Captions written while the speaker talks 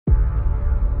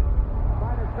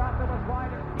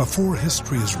Before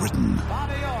history is written,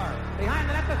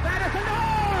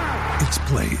 it's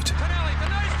played.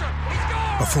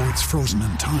 Before it's frozen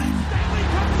in time,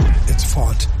 it's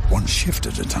fought one shift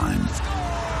at a time.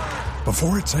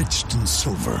 Before it's etched in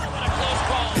silver,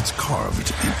 it's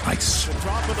carved in ice.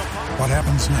 What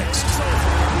happens next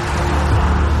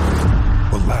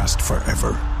will last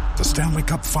forever. The Stanley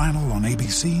Cup Final on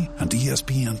ABC and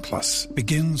ESPN Plus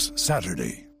begins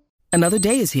Saturday. Another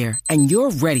day is here, and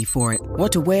you're ready for it.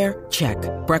 What to wear? Check.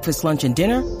 Breakfast, lunch, and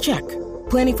dinner? Check.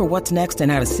 Planning for what's next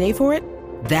and how to save for it?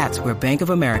 That's where Bank of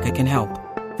America can help.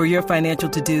 For your financial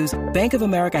to-dos, Bank of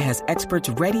America has experts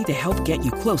ready to help get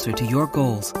you closer to your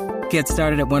goals. Get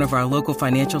started at one of our local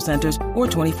financial centers or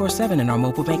 24/7 in our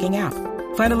mobile banking app.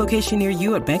 Find a location near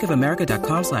you at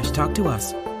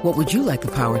bankofamerica.com/talktous. What would you like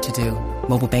the power to do?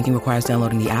 Mobile banking requires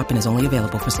downloading the app and is only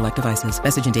available for select devices.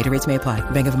 Message and data rates may apply.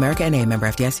 Bank of America N.A., member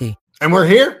FDIC. And we're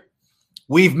here.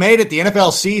 We've made it. The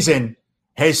NFL season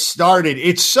has started.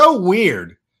 It's so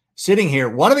weird sitting here.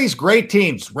 One of these great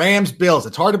teams, Rams, Bills,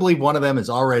 it's hard to believe one of them they've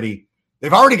already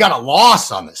got a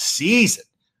loss on the season.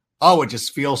 Oh, it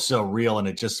just feels so real and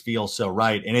it just feels so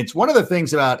right. And it's one of the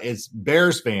things about as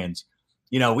Bears fans,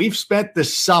 we've spent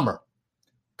this summer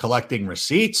collecting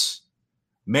receipts,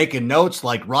 making notes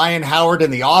like Ryan Howard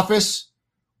in The Office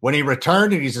when he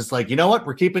returned and he's just like, you know what?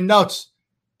 We're keeping notes.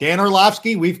 Dan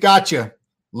Orlovsky, we've got you.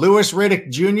 Louis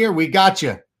Riddick Jr., we got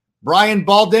you. Brian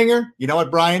Baldinger, you know what,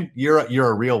 Brian? You're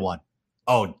a real one.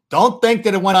 Oh, don't think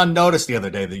that it went unnoticed the other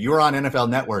day that you were on NFL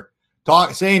Network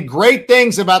saying great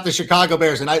things about the Chicago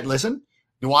Bears. And listen,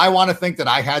 do I want to think that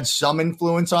I had some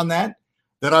influence on that?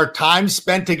 That our time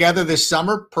spent together this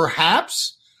summer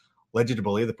perhaps led you to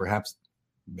believe that perhaps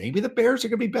maybe the Bears are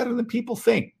going to be better than people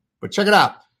think. But check it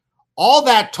out. All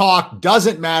that talk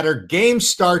doesn't matter. Games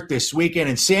start this weekend.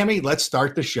 And Sammy, let's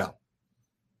start the show.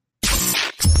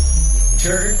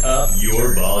 Turn up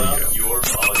your volume.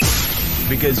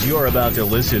 Because you're about to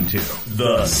listen to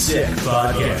The Sick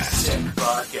Podcast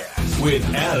with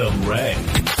Adam Ray.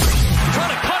 Trying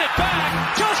to cut it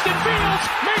back. Justin Fields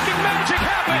making magic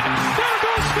happen. There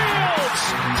goes Fields.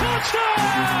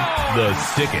 Touchdown. The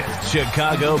sickest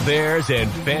Chicago Bears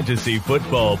and fantasy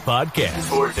football podcast.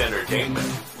 Sports entertainment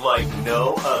like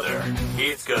no other.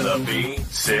 It's gonna be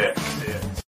sick.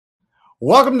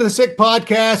 Welcome to the Sick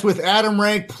Podcast with Adam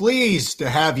Rank. Pleased to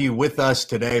have you with us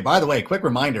today. By the way, quick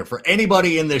reminder for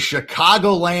anybody in the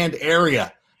Chicagoland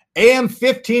area, AM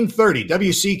 1530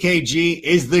 WCKG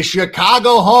is the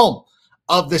Chicago home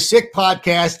of the Sick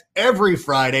Podcast every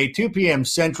Friday, 2 p.m.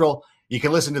 Central. You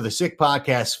can listen to the Sick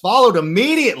Podcast, followed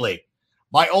immediately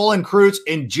by Olin Kreutz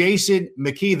and Jason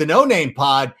McKee, the No Name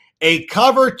Pod, a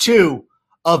cover two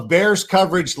of Bears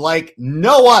coverage like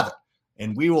no other.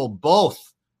 And we will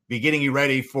both be getting you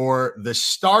ready for the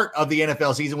start of the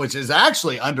NFL season, which is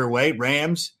actually underway.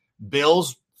 Rams,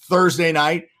 Bills, Thursday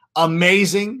night.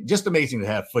 Amazing. Just amazing to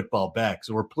have football back.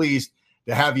 So we're pleased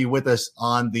to have you with us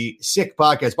on the Sick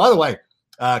Podcast. By the way,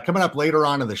 coming up later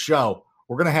on in the show,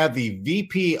 we're going to have the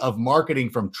VP of Marketing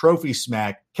from Trophy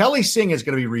Smack. Kelly Singh is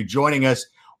going to be rejoining us.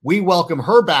 We welcome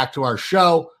her back to our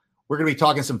show. We're going to be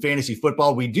talking some fantasy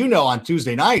football. We do know on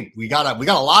Tuesday night, we got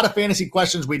a lot of fantasy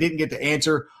questions we didn't get to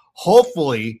answer.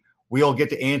 Hopefully, we'll get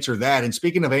to answer that. And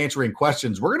speaking of answering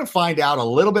questions, we're going to find out a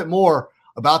little bit more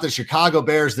about the Chicago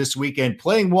Bears this weekend,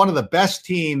 playing one of the best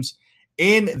teams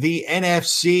in the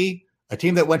NFC, a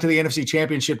team that went to the NFC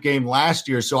Championship game last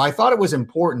year. So I thought it was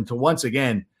important to once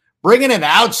again bring in an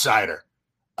outsider,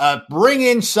 bring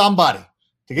in somebody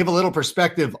to give a little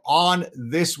perspective on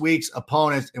this week's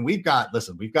opponents. And we've got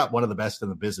one of the best in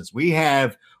the business. We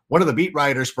have one of the beat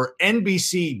writers for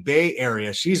NBC Bay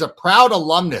Area. She's a proud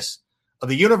alumnus of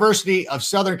the University of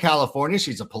Southern California.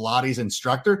 She's a Pilates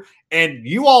instructor. And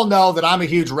you all know that I'm a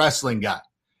huge wrestling guy.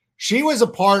 She was a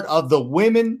part of the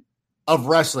Women of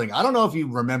Wrestling. I don't know if you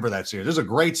remember that series. There's a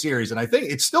great series, and I think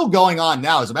it's still going on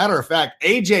now. As a matter of fact,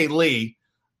 AJ Lee,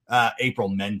 April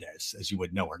Mendez, as you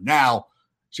would know her now,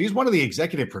 she's one of the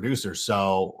executive producers.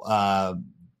 So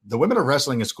the Women of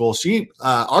Wrestling is cool.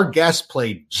 Our guest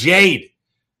played Jade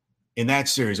in that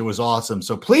series. It was awesome.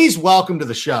 So please welcome to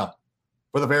the show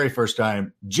for the very first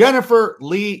time, Jennifer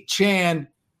Lee Chan,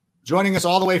 joining us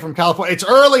all the way from California. It's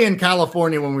early in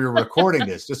California when we were recording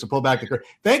this, just to pull back the curtain.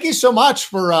 Thank you so much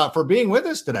for being with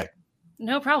us today.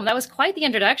 No problem. That was quite the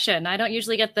introduction. I don't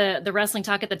usually get the wrestling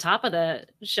talk at the top of the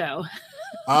show.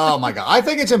 Oh my God. I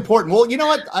think it's important. Well, you know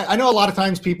what? I know a lot of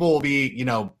times people will be,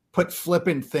 put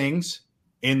flippant things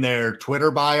in their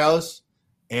Twitter bios.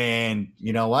 And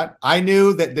you know what? I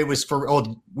knew that there was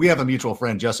we have a mutual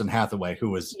friend, Justin Hathaway, who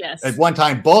was at one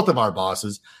time both of our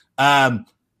bosses.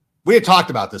 we had talked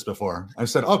about this before. I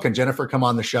said, "Oh, can Jennifer come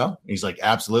on the show?" He's like,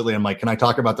 "Absolutely." I'm like, "Can I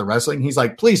talk about the wrestling?" He's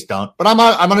like, "Please don't." But I'm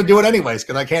going to do it anyways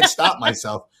because I can't stop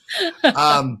myself.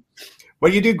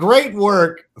 But you do great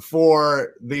work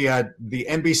for the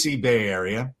NBC Bay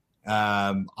Area.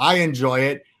 I enjoy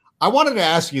it. I wanted to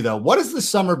ask you though, what has the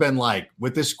summer been like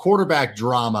with this quarterback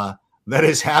drama that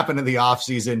has happened in the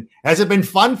offseason? Has it been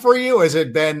fun for you? Or has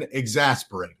it been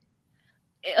exasperating?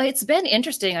 It's been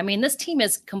interesting. I mean, this team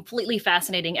is completely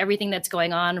fascinating. Everything that's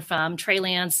going on, from Trey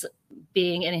Lance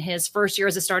being in his first year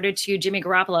as a starter to Jimmy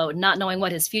Garoppolo not knowing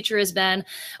what his future has been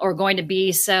or going to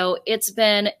be. So it's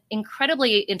been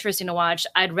incredibly interesting to watch.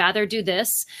 I'd rather do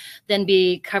this than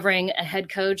be covering a head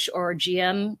coach or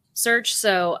GM search.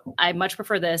 So I much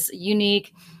prefer this.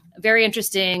 Unique, very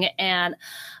interesting. And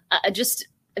I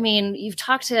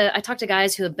talked to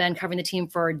guys who have been covering the team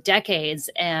for decades,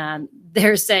 and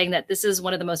they're saying that this is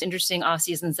one of the most interesting off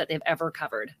seasons that they've ever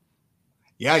covered.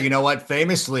 Yeah. You know what?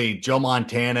 Famously, Joe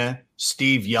Montana,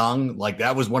 Steve Young, like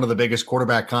that was one of the biggest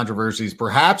quarterback controversies,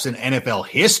 perhaps in NFL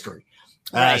history.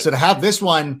 Right. So to have this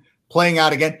one playing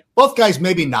out again, both guys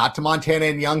maybe not to Montana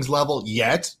and Young's level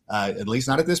yet, at least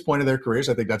not at this point of their careers.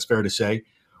 I think that's fair to say.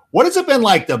 What has it been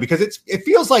like though? Because it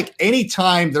feels like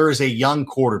anytime there is a young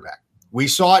quarterback, we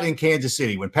saw it in Kansas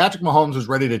City. When Patrick Mahomes was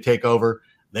ready to take over,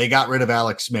 they got rid of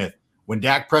Alex Smith. When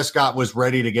Dak Prescott was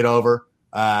ready to get over,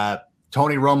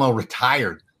 Tony Romo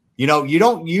retired. You know, you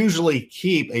don't usually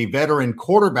keep a veteran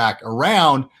quarterback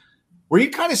around. Were you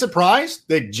kind of surprised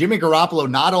that Jimmy Garoppolo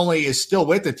not only is still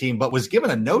with the team, but was given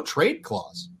a no-trade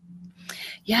clause?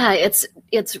 Yeah,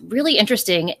 it's really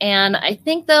interesting. And I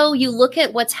think, though, you look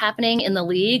at what's happening in the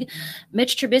league,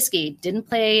 Mitch Trubisky didn't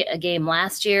play a game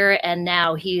last year, and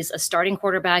now he's a starting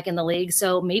quarterback in the league.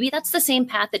 So maybe that's the same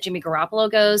path that Jimmy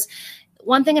Garoppolo goes.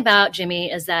 One thing about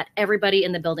Jimmy is that everybody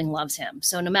in the building loves him.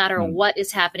 So no matter what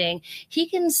is happening, he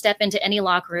can step into any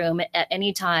locker room at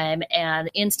any time and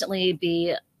instantly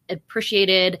be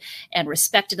appreciated and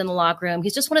respected in the locker room.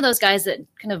 He's just one of those guys that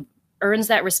kind of earns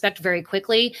that respect very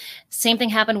quickly. Same thing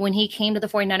happened when he came to the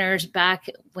 49ers back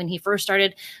when he first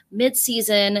started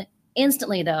mid-season.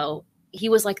 Instantly, though, he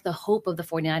was like the hope of the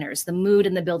 49ers. The mood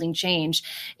in the building changed.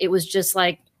 It was just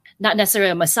like not necessarily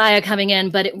a messiah coming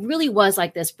in, but it really was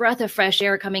like this breath of fresh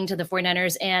air coming to the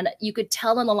 49ers. And you could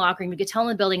tell in the locker room, you could tell in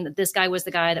the building that this guy was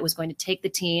the guy that was going to take the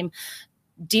team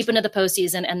deep into the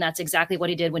postseason. And that's exactly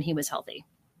what he did when he was healthy.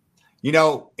 You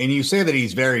know, and you say that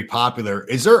he's very popular.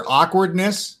 Is there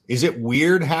awkwardness? Is it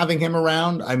weird having him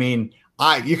around? I mean,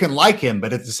 you can like him,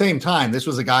 but at the same time, this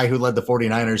was a guy who led the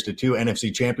 49ers to 2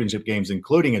 NFC championship games,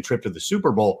 including a trip to the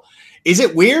Super Bowl. Is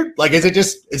it weird? Like, I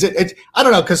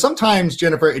don't know. Cause sometimes,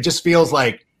 Jennifer, it just feels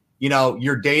like, you know,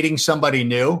 you're dating somebody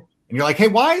new and you're like, hey,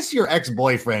 why is your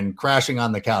ex-boyfriend crashing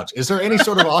on the couch? Is there any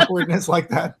sort of awkwardness like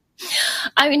that?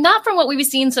 I mean, not from what we've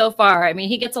seen so far. I mean,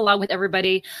 he gets along with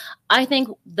everybody. I think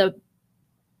the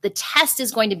test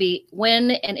is going to be when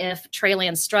and if Trey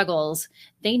Lance struggles,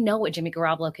 they know what Jimmy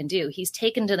Garoppolo can do. He's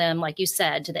taken to them, like you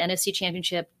said, to the NFC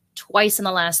Championship twice in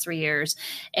the last 3 years.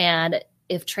 And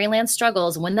if Trey Lance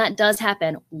struggles, when that does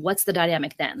happen, what's the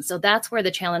dynamic then? So that's where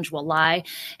the challenge will lie.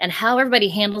 And how everybody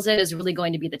handles it is really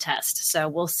going to be the test. So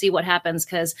we'll see what happens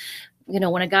because, you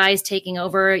know, when a guy is taking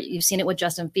over, you've seen it with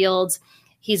Justin Fields.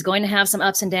 He's going to have some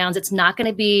ups and downs. It's not going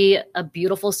to be a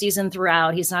beautiful season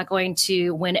throughout. He's not going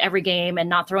to win every game and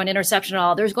not throw an interception at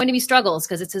all. There's going to be struggles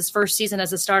because it's his first season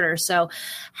as a starter. So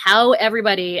how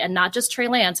everybody, and not just Trey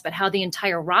Lance, but how the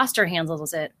entire roster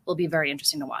handles it will be very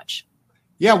interesting to watch.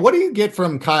 Yeah, what do you get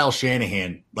from Kyle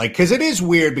Shanahan? Like, because it is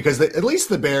weird because at least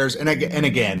the Bears, and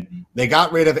again, they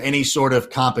got rid of any sort of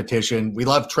competition. We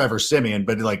love Trevor Siemian,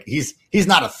 but like he's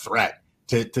not a threat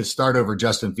to start over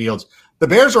Justin Fields. The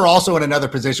Bears are also in another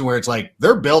position where it's like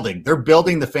they're building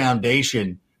the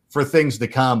foundation for things to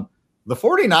come. The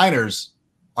 49ers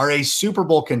are a Super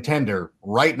Bowl contender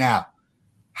right now.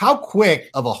 How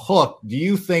quick of a hook do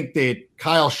you think that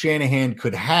Kyle Shanahan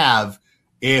could have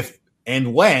if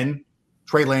and when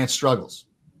Trey Lance struggles?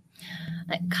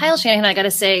 Kyle Shanahan, I got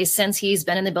to say, since he's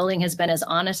been in the building, has been as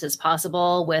honest as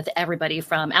possible with everybody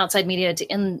from outside media to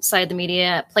inside the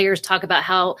media. Players talk about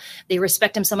how they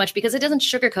respect him so much because it doesn't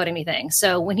sugarcoat anything.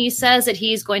 So when he says that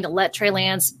he's going to let Trey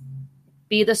Lance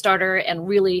be the starter and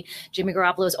really Jimmy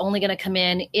Garoppolo is only going to come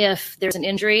in if there's an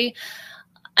injury,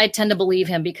 I tend to believe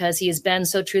him because he has been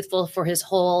so truthful for his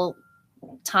whole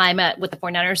time with the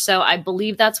 49ers. So I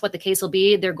believe that's what the case will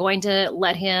be. They're going to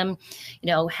let him,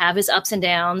 have his ups and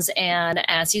downs. And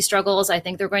as he struggles, I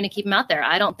think they're going to keep him out there.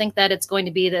 I don't think that it's going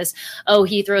to be this,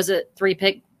 he throws a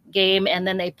 3-pick game and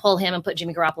then they pull him and put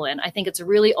Jimmy Garoppolo in. I think it's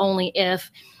really only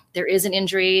if there is an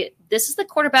injury. This is the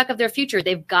quarterback of their future.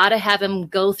 They've got to have him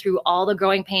go through all the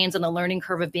growing pains and the learning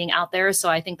curve of being out there. So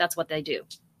I think that's what they do.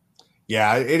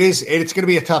 Yeah, it is. It's going to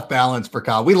be a tough balance for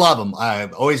Kyle. We love him.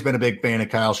 I've always been a big fan of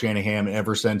Kyle Shanahan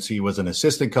ever since he was an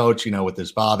assistant coach, with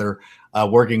his father,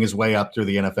 working his way up through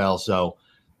the NFL. So,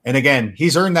 and again,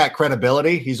 he's earned that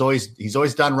credibility. He's always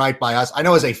done right by us. I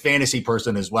know as a fantasy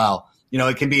person as well,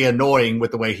 it can be annoying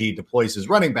with the way he deploys his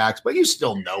running backs, but you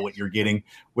still know what you're getting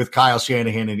with Kyle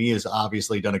Shanahan, and he has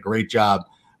obviously done a great job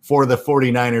for the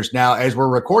 49ers. Now, as we're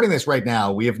recording this right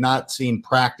now, we have not seen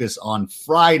practice on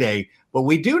Friday, but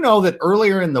we do know that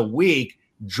earlier in the week,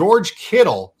 George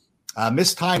Kittle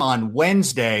missed time on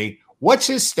Wednesday. What's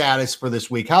his status for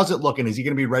this week? How's it looking? Is he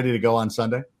going to be ready to go on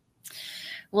Sunday?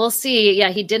 We'll see. Yeah,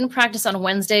 he didn't practice on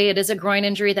Wednesday. It is a groin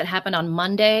injury that happened on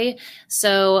Monday.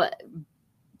 So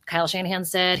Kyle Shanahan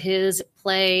said his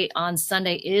play on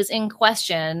Sunday is in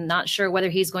question. Not sure whether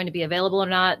he's going to be available or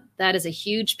not. That is a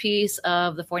huge piece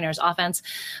of the 49ers offense.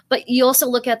 But you also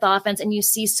look at the offense and you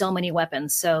see so many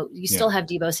weapons. So you still have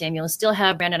Deebo Samuel, still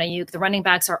have Brandon Ayuk. The running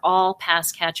backs are all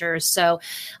pass catchers. So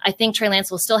I think Trey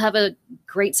Lance will still have a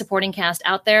great supporting cast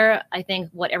out there. I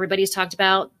think what everybody's talked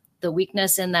about, the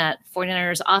weakness in that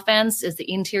 49ers offense is the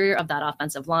interior of that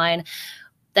offensive line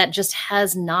that just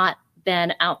has not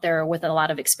been out there with a lot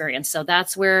of experience. So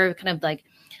that's where kind of like,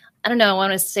 I don't know, I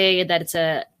want to say that it's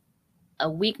a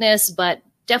weakness, but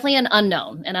definitely an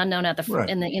unknown at the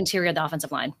in the interior of the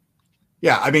offensive line.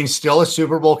 Yeah, I mean, still a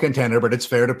Super Bowl contender, but it's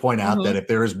fair to point out that if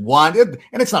there is one, and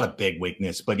it's not a big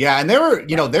weakness, but yeah, and they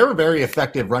were very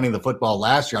effective running the football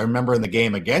last year. I remember in the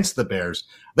game against the Bears,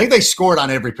 I think they scored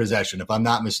on every possession, if I'm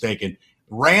not mistaken,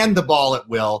 ran the ball at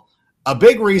will. A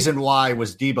big reason why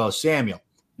was Deebo Samuel.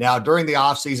 Now, during the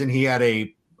offseason, he had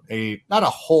a not a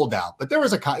holdout, but there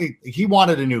was he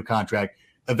wanted a new contract,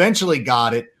 eventually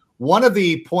got it. One of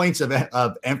the points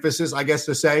of emphasis, I guess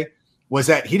to say, was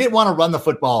that he didn't want to run the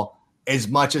football as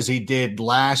much as he did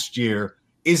last year.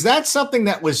 Is that something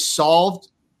that was solved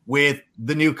with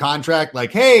the new contract?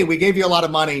 Like, hey, we gave you a lot of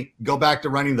money, go back to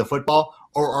running the football,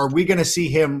 or are we going to see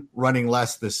him running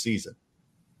less this season?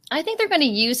 I think they're going to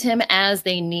use him as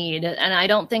they need. And I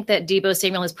don't think that Deebo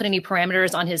Samuel has put any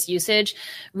parameters on his usage.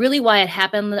 Really why it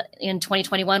happened in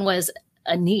 2021 was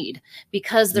a need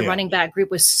because the running back group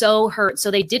was so hurt.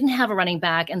 So they didn't have a running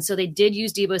back. And so they did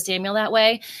use Deebo Samuel that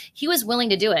way. He was willing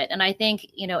to do it. And I think,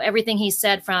 everything he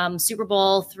said from Super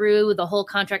Bowl through the whole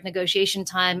contract negotiation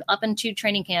time up into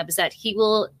training camp is that he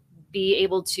will be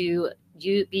able to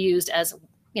be used as,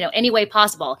 any way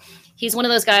possible. He's one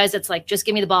of those guys that's like, just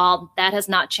give me the ball. That has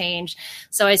not changed.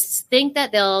 So I think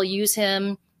that they'll use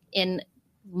him in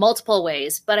multiple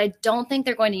ways, but I don't think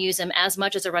they're going to use him as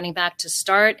much as a running back to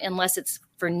start unless it's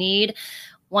for need.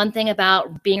 One thing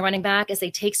about being a running back is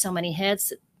they take so many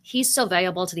hits. He's so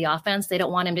valuable to the offense. They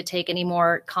don't want him to take any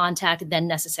more contact than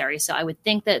necessary. So I would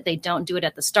think that they don't do it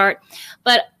at the start.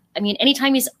 But I mean,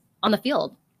 anytime he's on the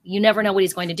field, you never know what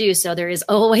he's going to do. So there is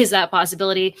always that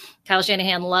possibility. Kyle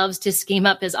Shanahan loves to scheme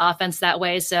up his offense that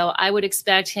way. So I would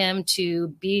expect him to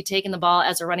be taking the ball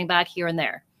as a running back here and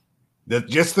there.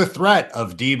 Just the threat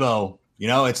of Deebo,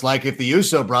 it's like if the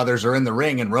Uso brothers are in the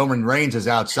ring and Roman Reigns is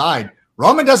outside,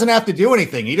 Roman doesn't have to do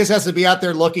anything. He just has to be out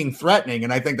there looking threatening.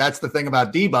 And I think that's the thing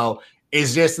about Deebo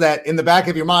is just that in the back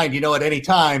of your mind, at any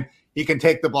time he can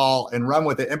take the ball and run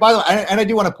with it. And by the way, and I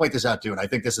do want to point this out too, and I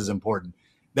think this is important,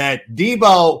 that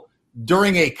Deebo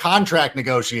during a contract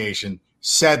negotiation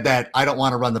said that I don't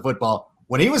want to run the football.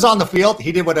 When he was on the field,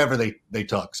 he did whatever they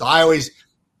took. So I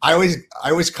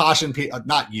always caution people,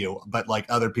 not you, but like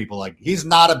other people, like he's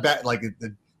not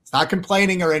it's not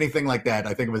complaining or anything like that.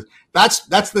 I think it was,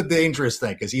 that's the dangerous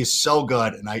thing. Cause he's so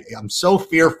good. And I'm so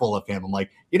fearful of him. I'm like,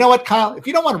 you know what, Kyle, if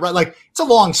you don't want to run, like it's a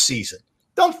long season.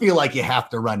 Don't feel like you have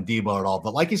to run Deebo at all.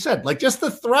 But like you said, like just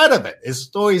the threat of it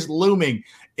is always looming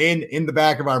in the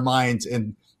back of our minds.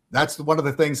 And that's one of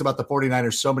the things about the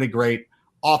 49ers. So many great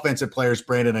offensive players,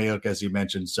 Brandon Ayuk, as you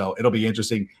mentioned. So it'll be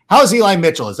interesting. How's Eli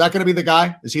Mitchell? Is that going to be the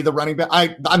guy? Is he the running back?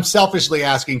 I'm selfishly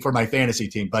asking for my fantasy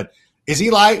team, but is he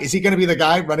going to be the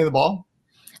guy running the ball?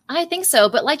 I think so.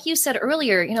 But like you said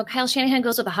earlier, Kyle Shanahan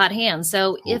goes with a hot hand.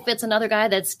 So if it's another guy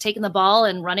that's taking the ball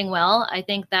and running well, I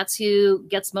think that's who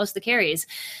gets most of the carries.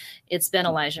 It's been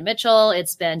Elijah Mitchell.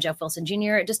 It's been Jeff Wilson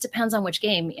Jr. It just depends on which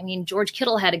game. I mean, George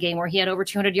Kittle had a game where he had over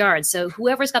 200 yards. So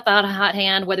whoever's got the hot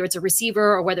hand, whether it's a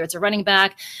receiver or whether it's a running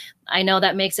back, I know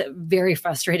that makes it very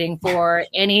frustrating for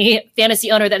any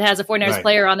fantasy owner that has a 49ers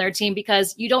player on their team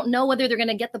because you don't know whether they're going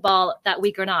to get the ball that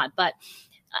week or not. But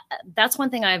that's one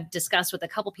thing I've discussed with a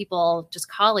couple people, just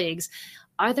colleagues.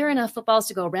 are there enough footballs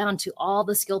to go around to all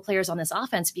the skill players on this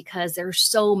offense? Because there's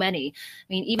so many. I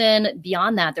mean, even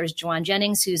beyond that, there's Juwan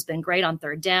Jennings, who's been great on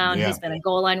third down. Yeah. He's been a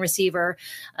goal line receiver.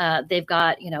 They've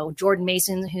got, Jordan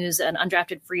Mason, who's an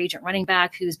undrafted free agent running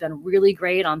back, who's been really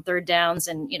great on third downs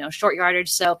and, short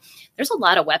yardage. So there's a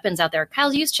lot of weapons out there.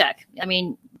 Kyle Juszczyk. I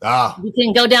mean, you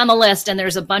can go down the list and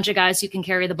there's a bunch of guys who can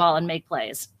carry the ball and make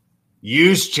plays.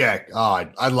 Juszczyk. Oh,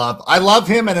 I love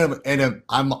him, and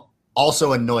I'm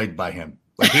also annoyed by him.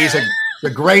 Like, he's a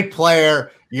great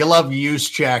player. You love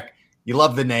Juszczyk. You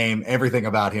love the name. Everything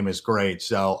about him is great.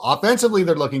 So offensively,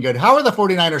 they're looking good. How are the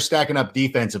 49ers stacking up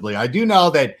defensively? I do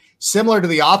know that similar to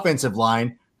the offensive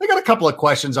line, they got a couple of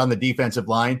questions on the defensive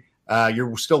line.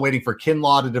 You're still waiting for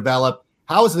Kinlaw to develop.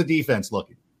 How is the defense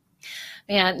looking?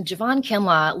 Man, Javon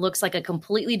Kinlaw looks like a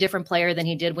completely different player than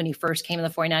he did when he first came to the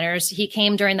 49ers. He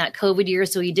came during that COVID year,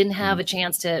 so he didn't have a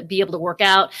chance to be able to work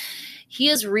out. He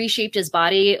has reshaped his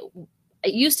body.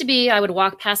 It used to be I would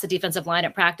walk past the defensive line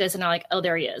at practice and I'm like, oh,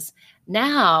 there he is.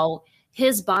 Now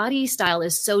his body style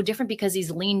is so different because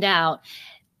he's leaned out.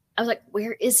 I was like,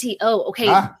 where is he? Oh, okay.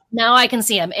 Now I can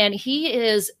see him. And he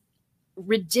is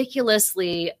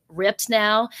ridiculously ripped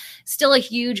now. Still a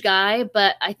huge guy,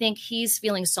 but I think he's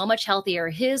feeling so much healthier.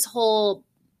 His whole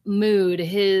mood,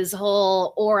 his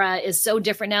whole aura is so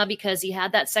different now because he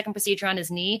had that second procedure on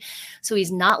his knee. So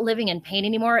he's not living in pain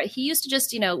anymore. He used to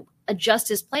just, adjust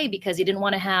his play because he didn't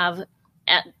want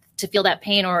to feel that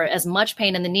pain or as much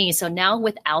pain in the knee. So now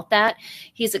without that,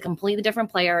 he's a completely different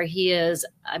player. He's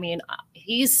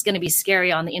going to be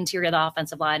scary on the interior of the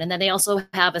offensive line. And then they also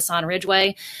have Hassan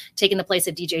Ridgeway taking the place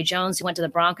of DJ Jones, who went to the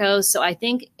Broncos. So I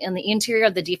think in the interior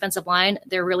of the defensive line,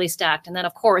 they're really stacked. And then,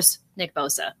 of course, Nick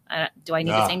Bosa. Do I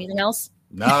need to say anything else?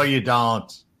 No, you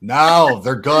don't. No,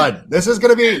 they're good. This is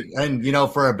going to be,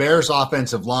 and, for a Bears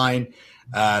offensive line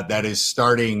that is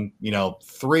starting,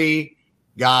 3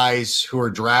 guys who are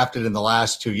drafted in the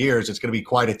last 2 years, it's going to be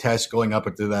quite a test going up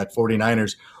into that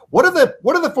 49ers. What have the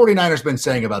 49ers been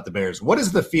saying about the Bears? What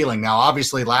is the feeling? Now,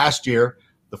 obviously, last year,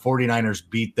 the 49ers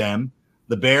beat them.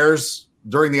 The Bears,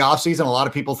 during the offseason, a lot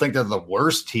of people think they're the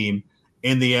worst team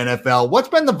in the NFL. What's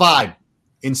been the vibe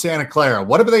in Santa Clara?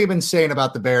 What have they been saying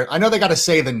about the Bears? I know they got to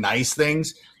say the nice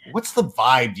things. What's the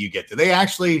vibe you get? Do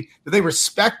they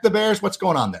respect the Bears? What's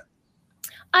going on there?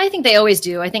 I think they always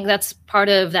do. I think that's part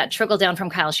of that trickle down from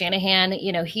Kyle Shanahan.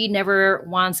 He never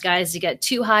wants guys to get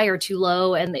too high or too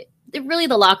low. And really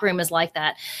the locker room is like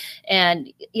that.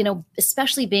 And,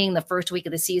 especially being the first week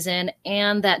of the season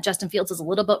and that Justin Fields is a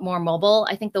little bit more mobile.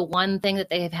 I think the one thing that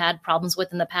they have had problems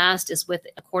with in the past is with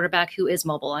a quarterback who is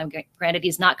mobile. Granted,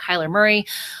 he's not Kyler Murray,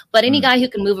 but any guy who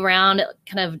can move around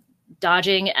kind of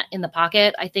dodging in the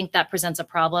pocket, I think that presents a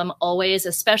problem always,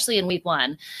 especially in week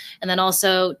 1. And then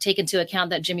also take into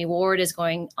account that Jimmy Ward is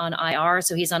going on IR.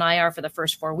 So he's on IR for the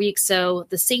first 4 weeks. So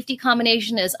the safety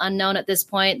combination is unknown at this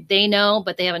point. They know,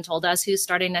 but they haven't told us who's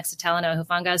starting next to Talanoa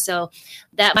Hufanga. So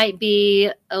that might be,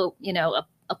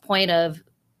 a point of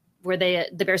where the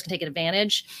Bears can take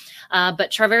advantage.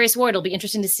 But Charvarius Ward, will be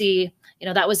interesting to see.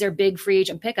 That was their big free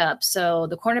agent pickup. So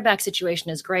the cornerback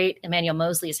situation is great. Emmanuel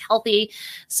Mosley is healthy.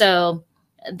 So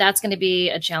that's going to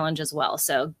be a challenge as well.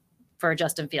 So for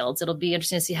Justin Fields, it'll be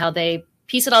interesting to see how they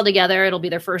piece it all together. It'll be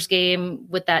their first game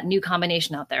with that new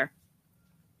combination out there.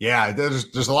 Yeah, there's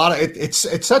a lot of it's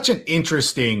such an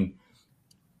interesting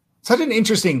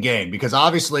game because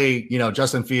obviously,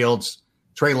 Justin Fields,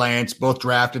 Trey Lance, both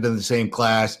drafted in the same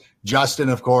class. Justin,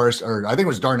 of course, or I think it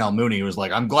was Darnell Mooney, was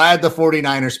like, I'm glad the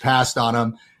 49ers passed on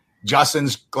him.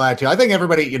 Justin's glad too. I think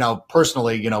everybody,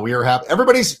 personally, we were happy.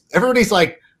 Everybody's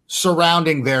like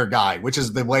surrounding their guy, which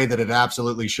is the way that it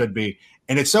absolutely should be.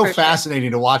 And it's so fascinating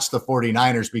to watch the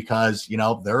 49ers because,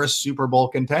 they're a Super Bowl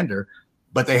contender,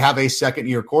 but they have a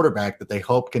second-year quarterback that they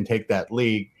hope can take that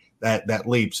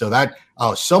leap. So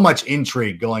so much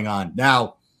intrigue going on.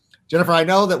 Now, Jennifer, I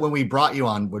know that when we brought you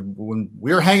on, when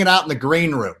we were hanging out in the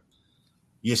green room,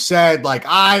 you said, like,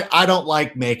 I don't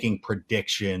like making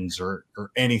predictions or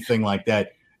anything like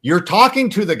that. You're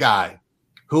talking to the guy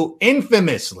who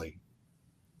infamously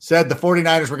said the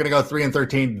 49ers were going to go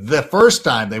 3-13 the first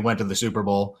time they went to the Super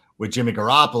Bowl with Jimmy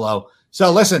Garoppolo.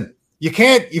 So listen, you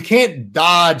can't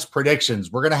dodge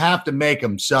predictions. We're going to have to make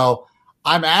them. So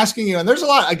I'm asking you, and there's a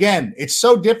lot, again, it's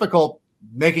so difficult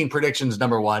making predictions,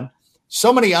 number one.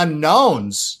 So many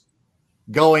unknowns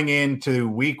going into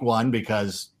week 1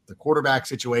 because the quarterback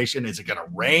situation, is it going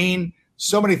to rain?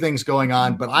 So many things going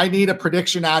on, but I need a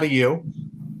prediction out of you.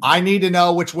 I need to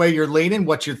know which way you're leaning,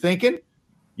 what you're thinking.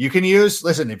 You can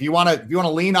listen, if you want to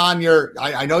lean on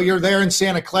I know you're there in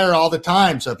Santa Clara all the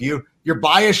time. So if your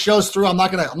bias shows through, I'm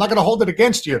not going to hold it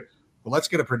against you, but let's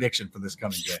get a prediction for this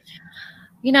coming game.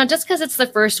 Just because it's the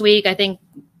first week, I think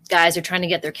guys are trying to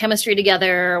get their chemistry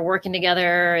together, working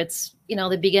together. It's,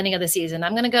 the beginning of the season.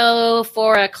 I'm going to go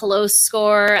for a close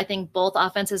score. I think both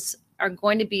offenses are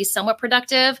going to be somewhat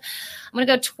productive. I'm going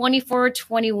to go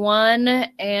 24-21,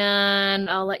 and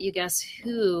I'll let you guess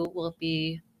who will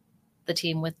be the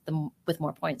team with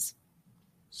more points.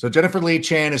 So Jennifer Lee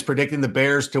Chan is predicting the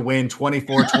Bears to win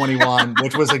 24-21,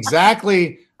 which was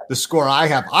exactly the score I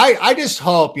have. I just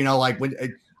hope,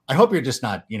 I hope you're just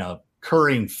not,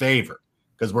 currying favor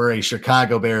because we're a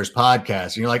Chicago Bears podcast.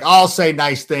 And you're like, I'll say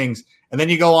nice things. And then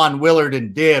you go on Willard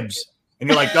and Dibs and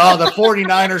you're like, oh, the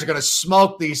 49ers are going to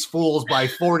smoke these fools by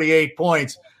 48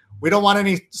 points. We don't want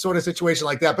any sort of situation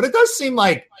like that. But it does seem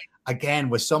like, again,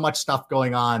 with so much stuff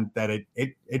going on, that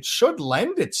it should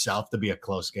lend itself to be a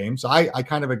close game. So I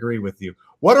kind of agree with you.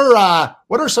 What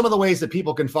are some of the ways that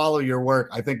people can follow your work?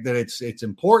 I think that it's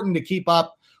important to keep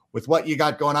up with what you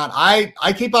got going on.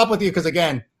 I keep up with you because,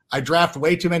 again, I draft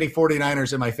way too many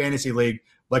 49ers in my fantasy league.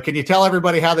 But can you tell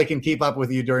everybody how they can keep up with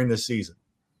you during this season?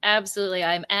 Absolutely.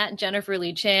 I'm at Jennifer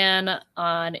Lee Chan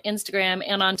on Instagram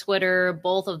and on Twitter,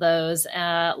 both of those.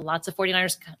 Lots of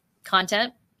 49ers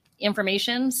content,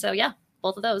 information. So, yeah,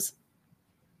 both of those.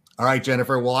 All right,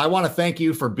 Jennifer. Well, I want to thank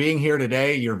you for being here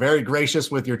today. You're very gracious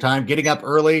with your time, getting up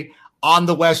early on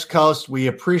the West Coast. We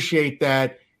appreciate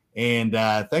that. And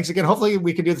thanks again. Hopefully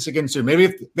we can do this again soon. Maybe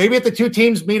if the two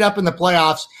teams meet up in the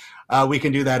playoffs, we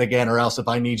can do that again. Or else if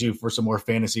I need you for some more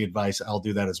fantasy advice, I'll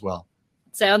do that as well.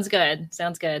 Sounds good.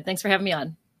 Thanks for having me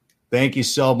on. Thank you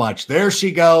so much. There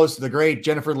she goes, the great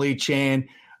Jennifer Lee Chan.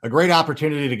 A great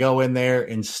opportunity to go in there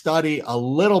and study a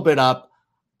little bit up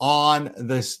on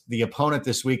the opponent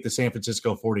this week, the San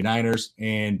Francisco 49ers.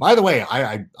 And by the way,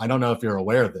 I don't know if you're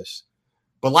aware of this,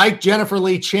 but like Jennifer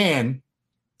Lee Chan,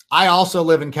 I also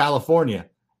live in California.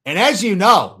 And as you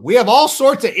know, we have all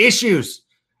sorts of issues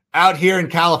out here in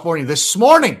California. This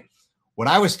morning, when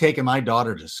I was taking my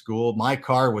daughter to school, my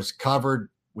car was covered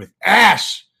with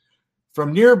ash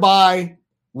from nearby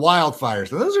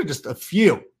wildfires. And those are just a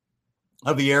few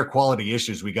of the air quality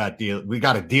issues we got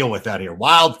to deal with out here.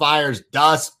 Wildfires,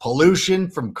 dust, pollution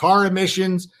from car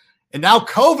emissions, and now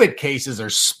COVID cases are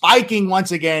spiking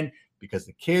once again because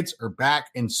the kids are back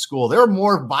in school. There are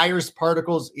more virus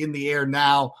particles in the air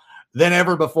now than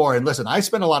ever before. And listen, I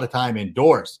spend a lot of time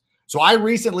indoors. So I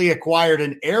recently acquired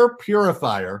an air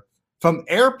purifier from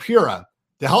Air Pura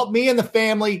to help me and the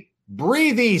family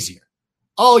breathe easier.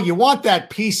 Oh, you want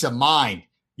that peace of mind.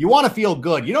 You want to feel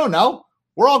good. You don't know.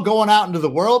 We're all going out into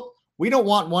the world. We don't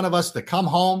want one of us to come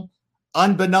home,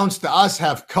 unbeknownst to us,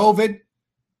 have COVID and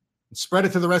spread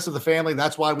it to the rest of the family.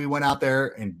 That's why we went out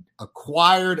there and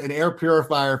acquired an air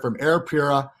purifier from Air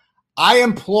Pura. I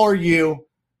implore you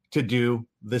to do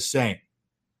the same.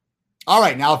 All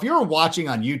right. Now, if you're watching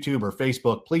on YouTube or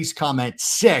Facebook, please comment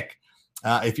sick.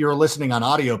 If you're listening on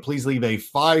audio, please leave a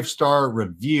 5-star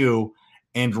review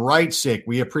and write sick.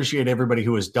 We appreciate everybody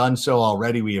who has done so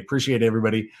already. We appreciate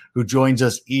everybody who joins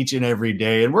us each and every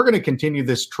day. And we're going to continue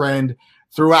this trend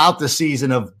throughout the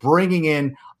season of bringing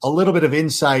in a little bit of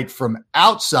insight from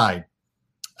outside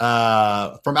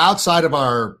of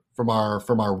our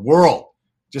world,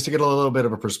 just to get a little bit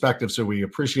of a perspective. So we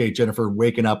appreciate Jennifer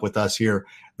waking up with us here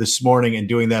this morning and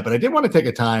doing that. But I did want to take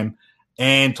a time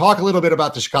and talk a little bit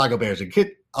about the Chicago Bears and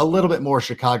get a little bit more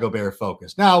Chicago Bear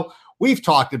focused. Now, we've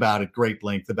talked about at great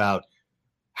length about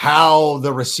how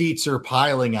the receipts are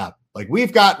piling up. Like,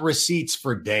 we've got receipts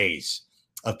for days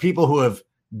of people who have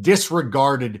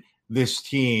disregarded this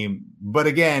team. But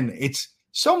again, it's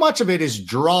so much of it is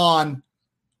drawn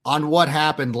on what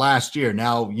happened last year.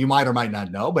 Now, you might or might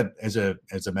not know, but as a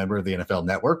member of the NFL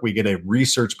Network, we get a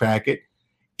research packet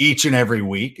each and every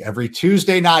week. Every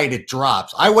Tuesday night it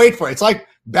drops. I wait for it. It's like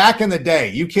back in the day.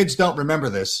 You kids don't remember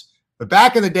this, but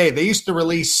back in the day, they used to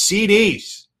release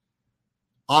CDs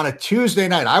on a Tuesday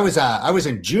night. I was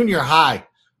in junior high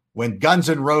when Guns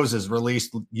N' Roses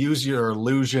released Use Your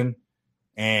Illusion,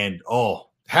 and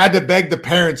had to beg the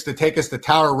parents to take us to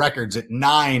Tower Records at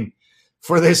 9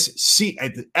 for this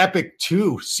Epic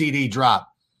 2 CD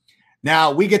drop.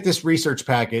 Now, we get this research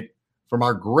packet from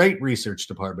our great research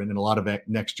department and a lot of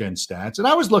next-gen stats, and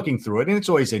I was looking through it, and it's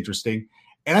always interesting.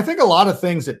 And I think a lot of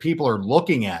things that people are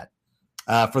looking at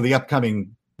for the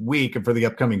upcoming week and for the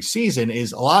upcoming season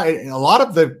is a lot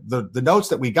of the notes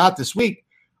that we got this week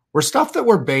were stuff that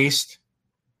were based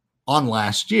on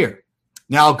last year.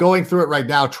 Now, going through it right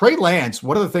now, Trey Lance,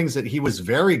 one of the things that he was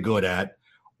very good at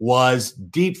was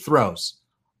deep throws.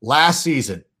 Last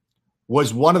season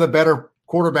was one of the better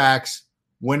quarterbacks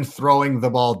when throwing the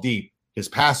ball deep. His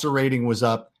passer rating was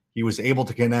up. He was able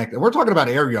to connect. And we're talking about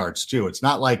air yards too. It's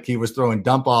not like he was throwing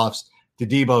dump offs to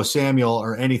Deebo Samuel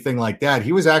or anything like that.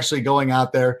 He was actually going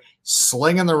out there,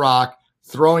 slinging the rock,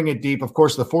 throwing it deep. Of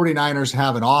course, the 49ers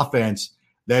have an offense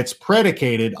that's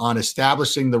predicated on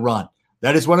establishing the run.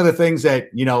 That is one of the things that,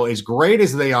 as great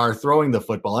as they are throwing the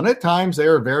football, and at times they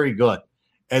are very good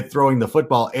at throwing the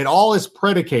football, it all is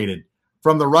predicated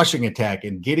from the rushing attack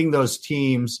and getting those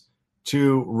teams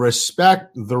to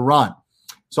respect the run.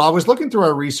 So I was looking through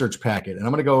our research packet, and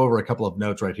I'm going to go over a couple of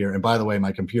notes right here. And by the way,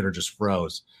 my computer just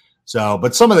froze. So,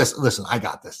 but some of this, listen, I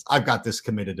got this. I've got this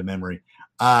committed to memory.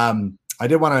 I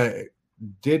did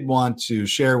want to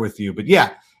share with you, but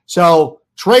yeah. So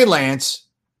Trey Lance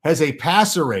has a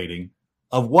passer rating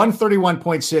of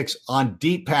 131.6 on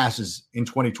deep passes in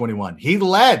 2021. He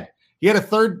led. He had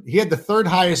the third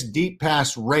highest deep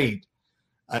pass rate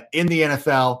in the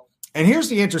NFL. And here's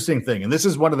the interesting thing, and this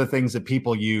is one of the things that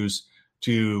people use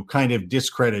to kind of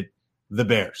discredit the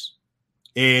Bears,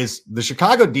 is the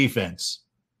Chicago defense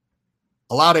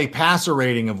allowed a passer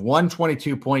rating of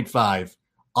 122.5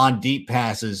 on deep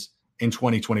passes in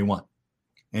 2021.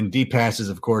 And deep passes,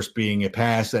 of course, being a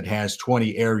pass that has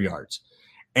 20 air yards.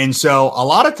 And so a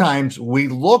lot of times we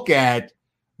look at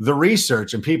the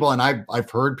research and people, and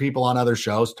I've heard people on other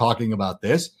shows talking about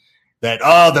this, that,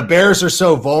 the Bears are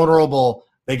so vulnerable.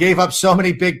 They gave up so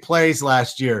many big plays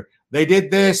last year. They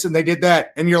did this and they did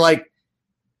that. And you're like,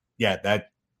 yeah,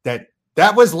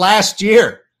 that was last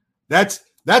year. Yes,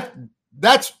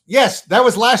 that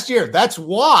was last year. That's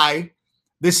why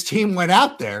this team went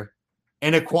out there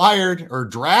and acquired or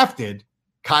drafted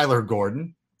Kyler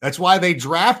Gordon. That's why they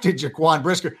drafted Jaquan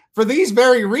Brisker for these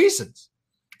very reasons.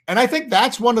 And I think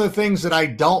that's one of the things that I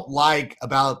don't like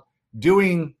about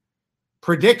doing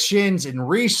predictions and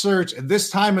research at this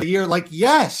time of the year. Like,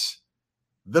 yes,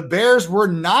 the Bears were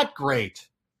not great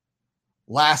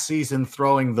last season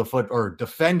throwing the foot or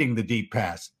defending the deep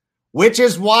pass, which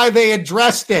is why they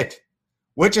addressed it,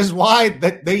 which is why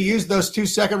that they used those 2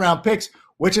 second-round picks,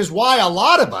 which is why a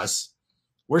lot of us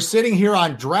were sitting here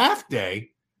on draft day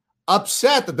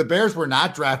upset that the Bears were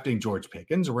not drafting George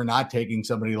Pickens or were not taking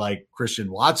somebody like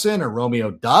Christian Watson or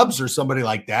Romeo Doubs or somebody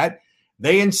like that.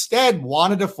 They instead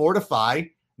wanted to fortify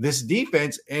this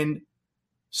defense and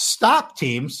stop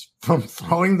teams from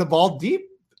throwing the ball deep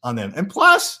on them. And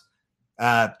plus,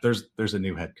 there's a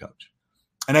new head coach.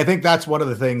 And I think that's one of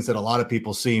the things that a lot of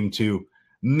people seem to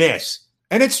miss.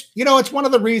 And it's one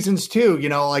of the reasons too,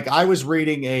 like I was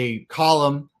reading a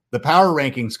column, the power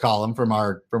rankings column from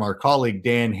our colleague,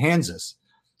 Dan Hanzus,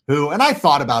 and I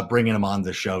thought about bringing him on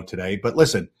the show today, but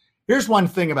listen, here's one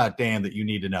thing about Dan that you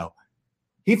need to know.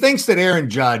 He thinks that Aaron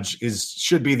Judge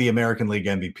should be the American League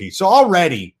MVP. So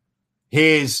already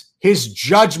his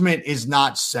judgment is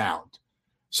not sound.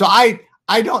 So I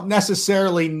don't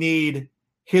necessarily need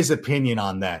his opinion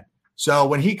on that. So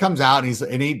when he comes out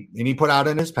and he put out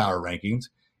in his power rankings,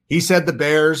 he said the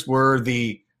Bears were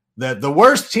the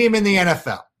worst team in the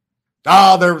NFL.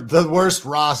 Oh, they're the worst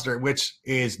roster, which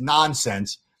is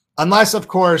nonsense. Unless, of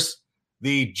course,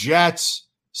 the Jets,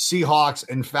 Seahawks,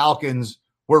 and Falcons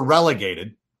were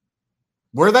relegated.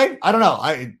 Were they? I don't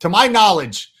know. To my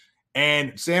knowledge,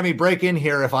 and Sammy, break in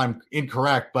here if I'm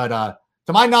incorrect, but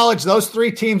to my knowledge, those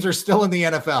 3 teams are still in the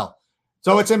NFL.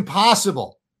 So it's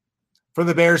impossible for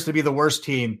the Bears to be the worst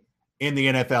team in the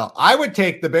NFL. I would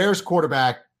take the Bears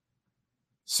quarterback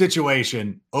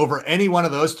situation over any one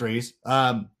of those 3.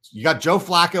 You got Joe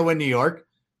Flacco in New York.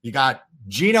 You got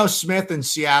Geno Smith in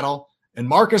Seattle and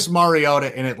Marcus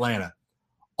Mariota in Atlanta.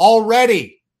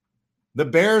 Already, the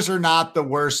Bears are not the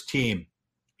worst team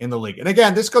in the league. And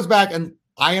again, this goes back, and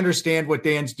I understand what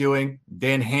Dan's doing,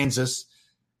 Dan Hanzus,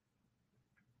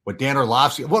 what Dan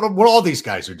Orlovsky, what all these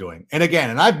guys are doing. And again,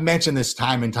 and I've mentioned this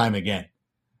time and time again,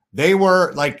 they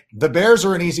were like, the Bears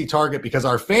are an easy target because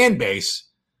our fan base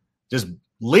just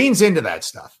leans into that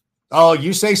stuff. Oh,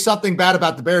 you say something bad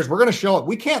about the Bears, we're going to show it.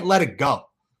 We can't let it go.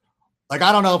 Like,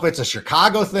 I don't know if it's a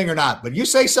Chicago thing or not, but you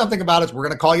say something about us, we're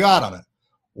going to call you out on it.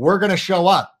 We're going to show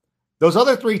up. Those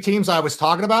other 3 teams I was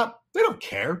talking about, they don't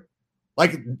care.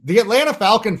 Like, the Atlanta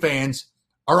Falcon fans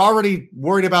are already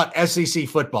worried about SEC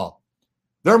football.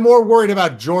 They're more worried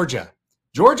about Georgia.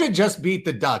 Georgia just beat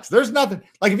the Ducks. There's nothing.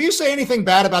 Like, if you say anything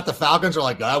bad about the Falcons, they're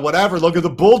like, whatever. Look at the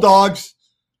Bulldogs.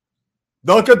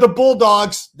 Look at the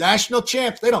Bulldogs, national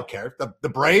champs. They don't care. The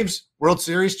Braves, World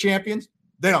Series champions,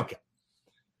 they don't care.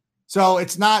 So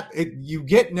it's not, you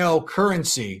get no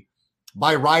currency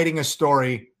by writing a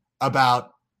story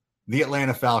about the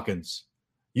Atlanta Falcons.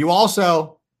 You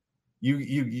also,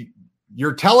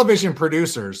 your television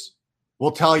producers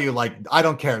will tell you, like, I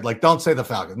don't care. Like, don't say the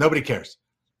Falcons. Nobody cares.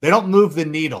 They don't move the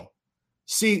needle.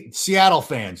 See, Seattle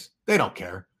fans, they don't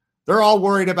care. They're all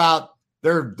worried about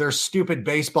their stupid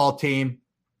baseball team,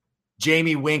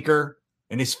 Jamie Winker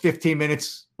and his 15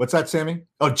 minutes. What's that, Sammy?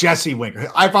 Oh, Jesse Winker.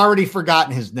 I've already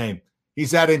forgotten his name.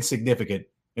 He's that insignificant.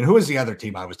 And who is the other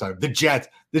team I was talking about? The Jets.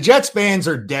 The Jets fans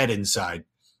are dead inside.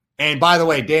 And by the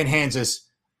way, Dan Hansis,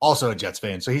 also a Jets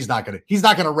fan, so he's not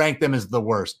gonna rank them as the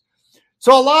worst.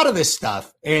 So a lot of this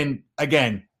stuff, and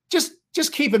again,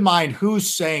 just keep in mind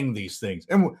who's saying these things.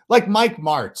 And like Mike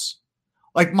Martz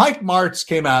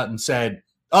came out and said,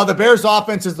 "Oh, the Bears'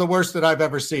 offense is the worst that I've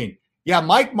ever seen." Yeah,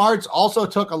 Mike Martz also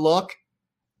took a look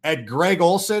at Greg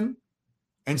Olsen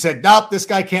and said, "Nope, this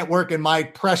guy can't work in my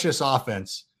precious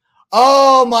offense.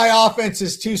 Oh, my offense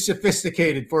is too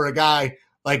sophisticated for a guy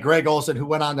like Greg Olsen, who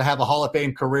went on to have a Hall of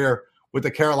Fame career with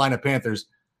the Carolina Panthers."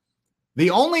 The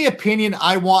only opinion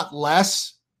I want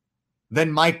less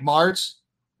than Mike Martz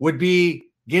would be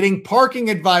getting parking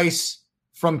advice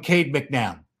from Cade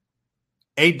McNown.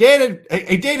 A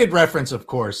dated reference, of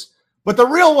course, but the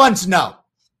real ones, no.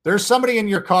 There's somebody in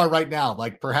your car right now,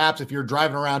 like perhaps if you're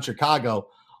driving around Chicago,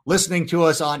 listening to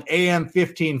us on AM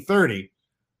 1530,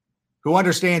 who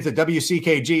understands that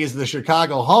WCKG is the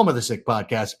Chicago home of the Sick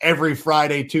Podcast every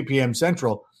Friday, 2 p.m.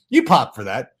 Central. You pop for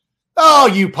that. Oh,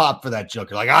 you pop for that joke.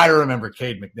 You're like, I remember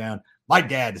Cade McNown. My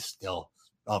dad is still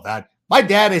that. My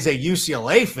dad is a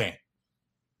UCLA fan,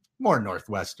 more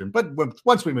Northwestern. But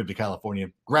once we moved to California,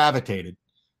 gravitated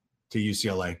to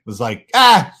UCLA. Was like,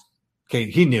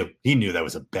 okay, he knew that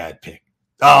was a bad pick.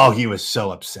 Oh, he was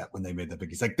so upset when they made that pick.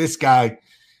 He's like, this guy,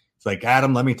 it's like,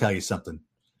 Adam, let me tell you something.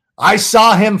 I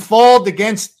saw him fold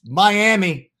against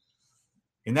Miami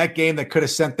in that game that could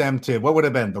have sent them to what would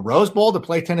have been the Rose Bowl to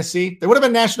play Tennessee. They would have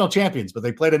been national champions, but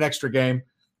they played an extra game.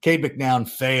 Cade McNown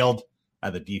failed.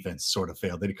 The defense sort of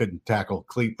failed. They couldn't tackle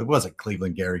Cleveland. It wasn't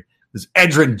Cleveland Gary. It was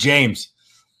Edgerrin James.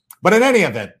 But in any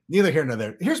event, neither here nor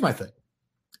there. Here's my thing.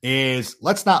 Is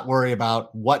let's not worry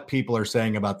about what people are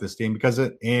saying about this team because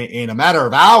in a matter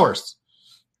of hours,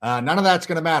 none of that's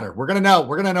going to matter. We're going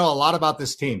to know a lot about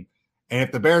this team. And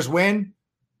if the Bears win,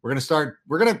 we're not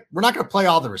going to play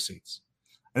all the receipts.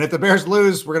 And if the Bears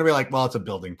lose, we're going to be like, well, it's a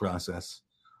building process.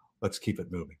 Let's keep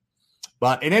it moving.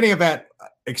 But in any event,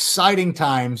 exciting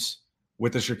times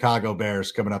with the Chicago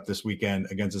Bears coming up this weekend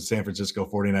against the San Francisco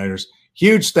 49ers.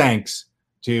 Huge thanks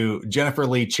to Jennifer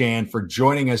Lee Chan for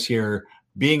joining us here,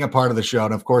 being a part of the show.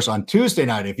 And of course, on Tuesday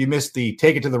night, if you missed the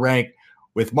Take It to the Rank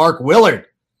with Mark Willard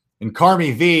and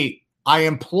Carmi V, I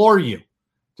implore you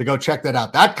to go check that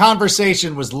out. That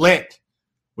conversation was lit,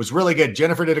 was really good.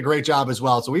 Jennifer did a great job as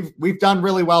well. So we've done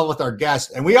really well with our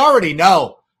guests, and we already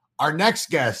know our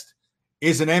next guest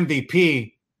is an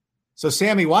MVP. So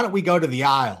Sammy, why don't we go to the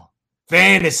aisle?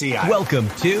 Fantasy Island. Welcome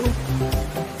to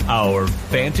our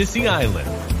Fantasy Island.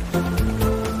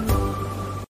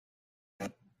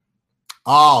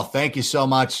 Oh, thank you so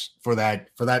much for that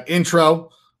intro.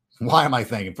 Why am I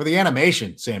thanking? For the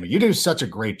animation, Sammy. You do such a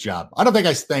great job. I don't think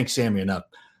I thank Sammy enough.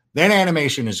 That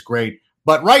animation is great.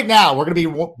 But right now, we're going to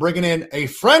be bringing in a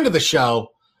friend of the show,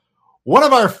 one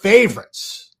of our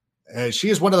favorites. She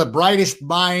is one of the brightest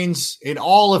minds in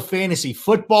all of fantasy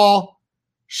football.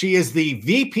 She is the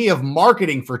VP of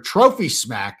Marketing for Trophy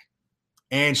Smack,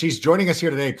 and she's joining us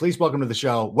here today. Please welcome to the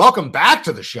show. Welcome back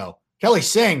to the show, Kelly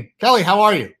Singh. Kelly, how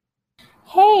are you?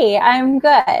 Hey, I'm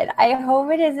good. I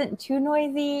hope it isn't too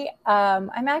noisy.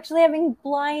 I'm actually having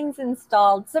blinds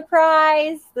installed.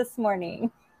 Surprise this morning.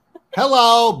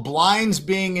 Hello, blinds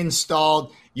being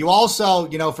installed. You also,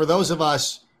 for those of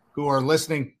us who are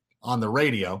listening on the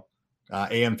radio,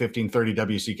 AM 1530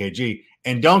 WCKG,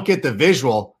 and don't get the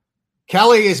visual,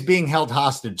 Kelly is being held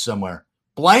hostage somewhere.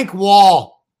 Blank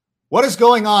wall. What is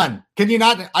going on? Can you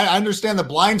not? I understand the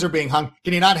blinds are being hung.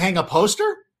 Can you not hang a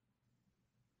poster?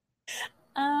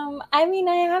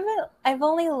 I've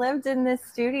only lived in this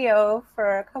studio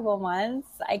for a couple months.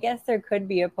 I guess there could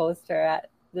be a poster at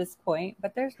this point,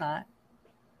 but there's not.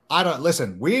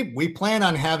 Listen, we plan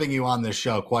on having you on this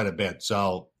show quite a bit.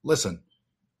 So listen,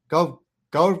 go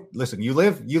listen. You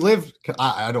live,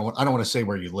 I don't want to say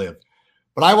where you live,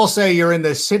 but I will say you're in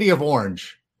the city of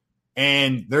Orange,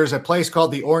 and there's a place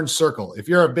called the Orange Circle. If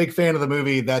you're a big fan of the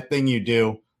movie, That Thing You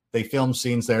Do, they film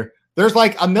scenes there. There's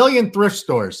like a million thrift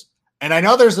stores. And I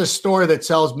know there's a store that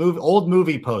sells old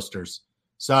movie posters.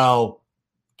 So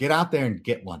get out there and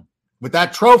get one. With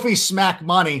that Trophy Smack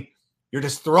money, you're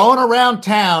just throwing around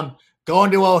town,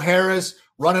 going to O'Hara's,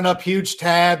 running up huge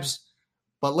tabs.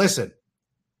 But listen,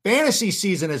 fantasy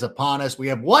season is upon us. We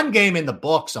have one game in the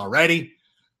books already,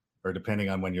 or depending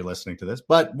on when you're listening to this,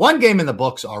 but one game in the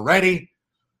books already.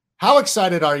 How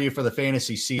excited are you for the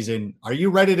fantasy season? Are you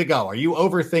ready to go? Are you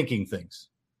overthinking things?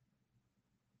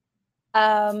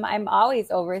 I'm always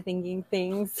overthinking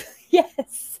things.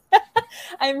 Yes.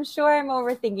 I'm sure I'm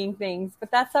overthinking things,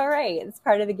 but that's all right. It's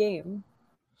part of the game.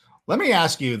 Let me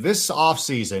ask you, this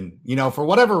offseason, for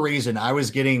whatever reason, I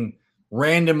was getting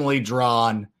randomly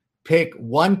drawn pick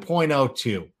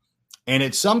 1.02. And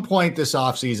at some point this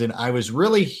offseason, I was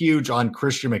really huge on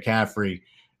Christian McCaffrey.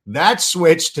 That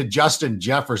switched to Justin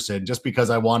Jefferson just because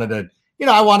I wanted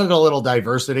I wanted a little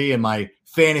diversity in my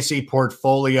fantasy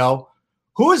portfolio.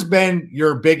 Who has been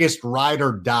your biggest ride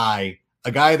or die,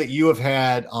 a guy that you have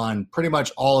had on pretty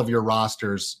much all of your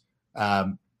rosters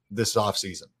this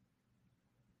offseason?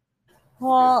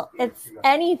 Well, it's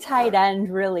any tight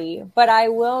end, really, but I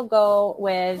will go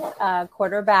with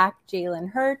quarterback Jalen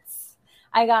Hurts.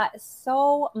 I got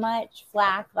so much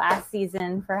flack last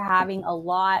season for having a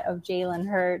lot of Jalen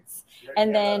Hurts.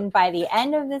 And then by the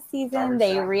end of the season,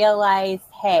 they realized,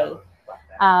 hey,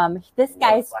 this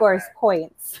guy scores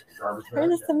points.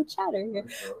 There's some chatter here.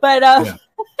 But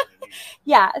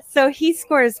yeah, so he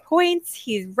scores points.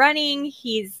 He's running.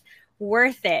 He's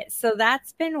worth it. So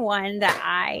that's been one that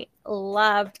I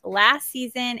loved last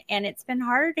season, and it's been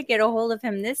harder to get a hold of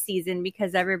him this season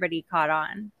because everybody caught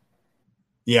on.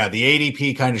 Yeah, the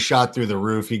ADP kind of shot through the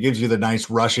roof. He gives you the nice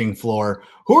rushing floor.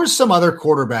 Who are some other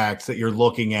quarterbacks that you're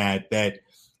looking at that,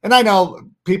 and I know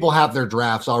people have their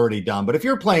drafts already done, but if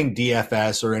you're playing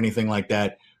DFS or anything like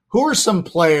that, who are some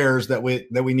players that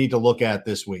we need to look at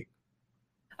this week?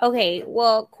 Okay,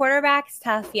 well, quarterback's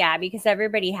tough, yeah, because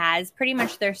everybody has pretty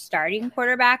much their starting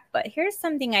quarterback. But here's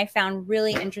something I found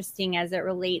really interesting as it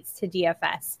relates to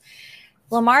DFS.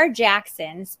 Lamar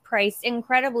Jackson's priced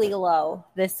incredibly low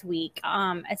this week,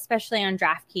 especially on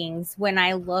DraftKings. When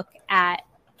I look at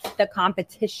the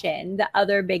competition, the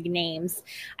other big names,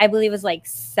 I believe it was like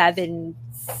 7-6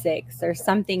 or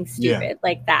something stupid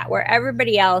like that, where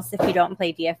everybody else, if you don't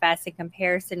play DFS, in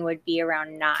comparison would be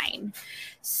around 9.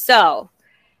 So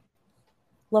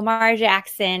Lamar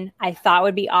Jackson, I thought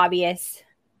would be obvious,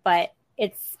 but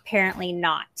it's apparently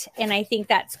not. And I think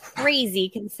that's crazy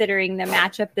considering the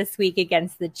matchup this week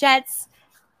against the Jets.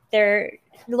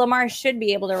 Lamar should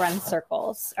be able to run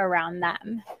circles around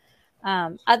them.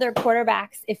 Other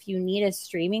quarterbacks, if you need a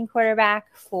streaming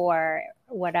quarterback for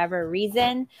whatever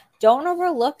reason, don't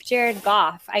overlook Jared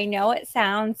Goff. I know it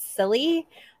sounds silly,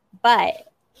 but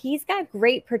he's got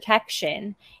great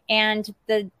protection, and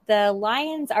the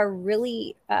Lions are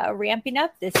really ramping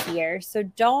up this year. So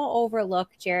don't overlook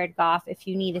Jared Goff if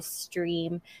you need to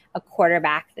stream a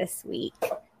quarterback this week.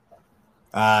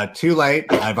 Too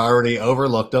late. I've already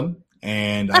overlooked him,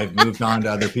 and I've moved on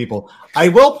to other people. I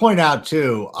will point out,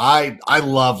 too, I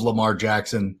love Lamar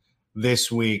Jackson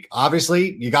this week.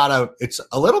 Obviously, it's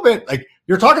a little bit like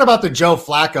you're talking about the Joe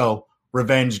Flacco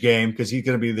revenge game because he's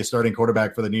going to be the starting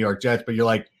quarterback for the New York Jets. But you're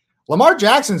like, Lamar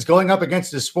Jackson's going up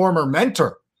against his former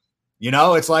mentor.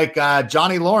 It's like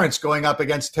Johnny Lawrence going up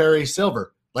against Terry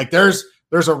Silver. Like there's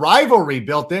a rivalry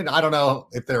built in. I don't know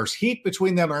if there's heat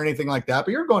between them or anything like that,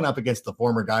 but you're going up against the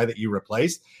former guy that you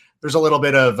replaced. There's a little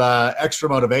bit of extra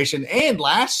motivation. And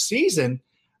last season,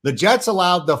 the Jets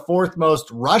allowed the 4th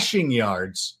most rushing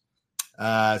yards.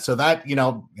 So that,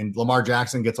 and Lamar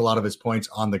Jackson gets a lot of his points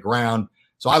on the ground.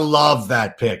 So I love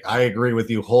that pick. I agree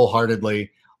with you wholeheartedly.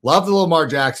 Love the Lamar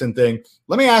Jackson thing.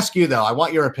 Let me ask you, though, I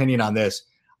want your opinion on this.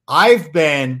 I've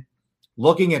been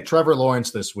looking at Trevor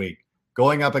Lawrence this week,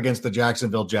 going up against the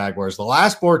Jacksonville Jaguars. The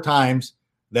last 4 times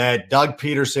that Doug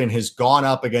Peterson has gone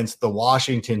up against the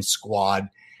Washington squad,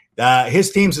 his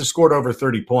teams have scored over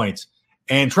 30 points.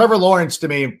 And Trevor Lawrence, to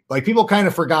me, like people kind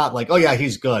of forgot, like, oh, yeah,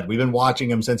 he's good. We've been watching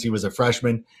him since he was a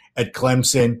freshman at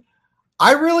Clemson.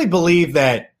 I really believe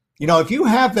that, if you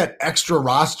have that extra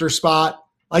roster spot,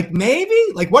 like maybe,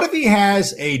 like what if he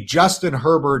has a Justin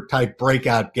Herbert type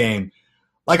breakout game?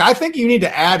 Like I think you need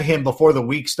to add him before the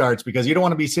week starts because you don't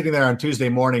want to be sitting there on Tuesday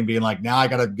morning being like, now I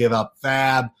got to give up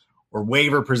fab or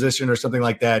waiver position or something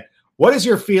like that. What is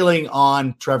your feeling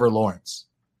on Trevor Lawrence?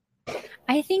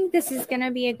 I think this is going to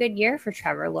be a good year for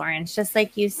Trevor Lawrence. Just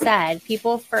like you said,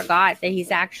 people forgot that he's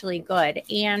actually good.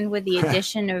 And with the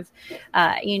addition of,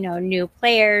 new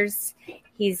players,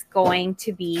 he's going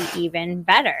to be even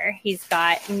better. He's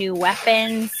got new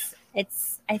weapons.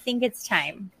 I think it's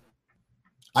time.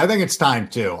 I think it's time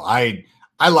too. I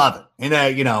love it. And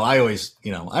I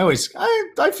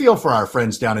feel for our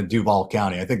friends down in Duval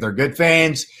County. I think they're good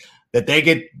fans that they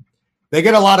get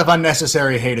a lot of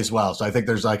unnecessary hate as well. So I think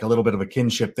there's like a little bit of a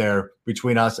kinship there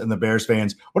between us and the Bears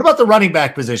fans. What about the running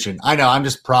back position? I know I'm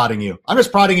just prodding you. I'm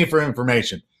just prodding you for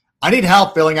information. I need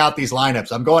help filling out these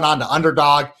lineups. I'm going on to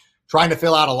Underdog, trying to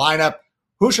fill out a lineup.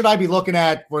 Who should I be looking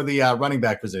at for the running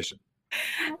back position?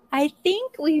 I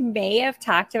think we may have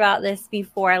talked about this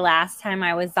before last time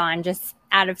I was on, just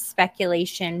out of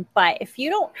speculation, but if you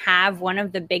don't have one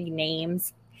of the big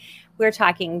names, we're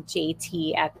talking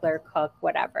JT, Eckler, Cook,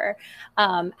 whatever.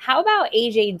 How about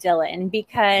A.J. Dillon?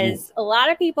 Because a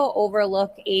lot of people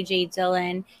overlook A.J.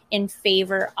 Dillon in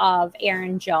favor of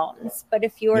Aaron Jones. But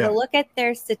if you were to look at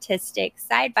their statistics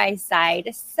side by side,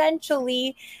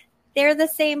 essentially they're the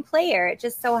same player. It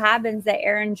just so happens that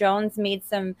Aaron Jones made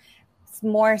some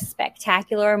more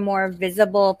spectacular, more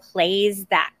visible plays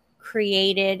that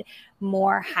created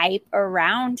more hype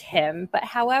around him. But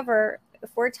however, if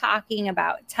we're talking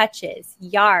about touches,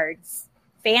 yards,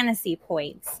 fantasy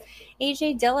points,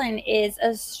 A.J. Dillon is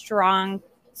a strong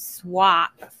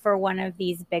swap for one of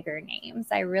these bigger names.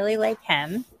 I really like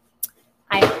him.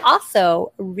 I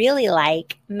also really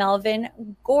like Melvin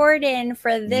Gordon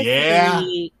for this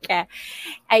week.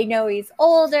 I know he's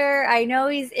older. I know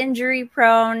he's injury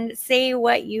prone. Say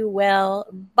what you will.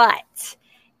 But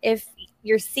if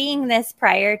you're seeing this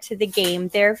prior to the game,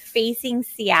 they're facing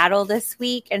Seattle this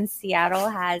week, and Seattle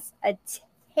has a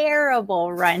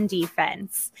terrible run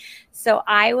defense. So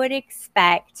I would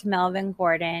expect Melvin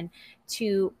Gordon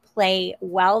to play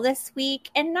well this week,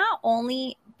 and not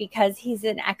only because he's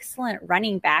an excellent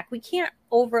running back. We can't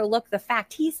overlook the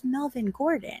fact he's Melvin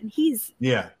Gordon. He's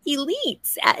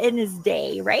elite in his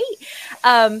day, right?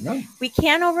 We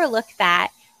can't overlook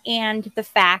that. And the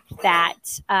fact that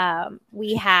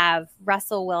we have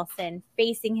Russell Wilson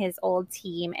facing his old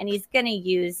team, and he's going to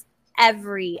use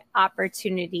every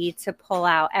opportunity to pull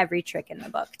out every trick in the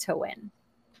book to win.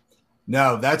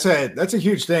 No, that's a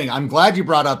huge thing. I'm glad you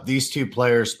brought up these two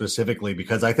players specifically,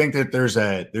 because I think that there's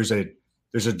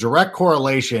a direct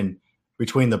correlation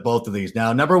between the both of these.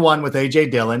 Now, number one, with A.J.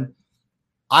 Dillon,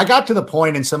 I got to the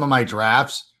point in some of my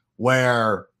drafts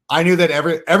where I knew that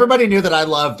everybody knew that I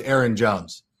loved Aaron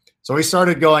Jones. So he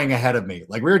started going ahead of me.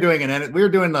 Like we were doing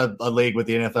a league with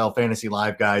the NFL Fantasy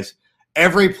Live guys.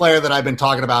 Every player that I've been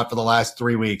talking about for the last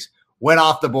 3 weeks went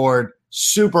off the board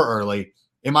super early.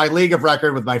 In my league of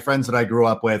record with my friends that I grew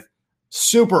up with,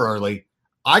 super early.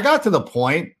 I got to the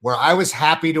point where I was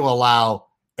happy to allow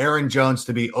Aaron Jones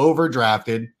to be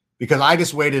overdrafted because I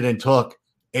just waited and took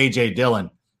A.J.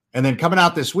 Dillon. And then coming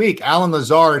out this week, Allen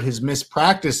Lazard has missed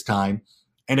practice time.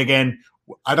 And again,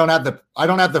 I don't have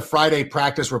the Friday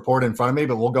practice report in front of me,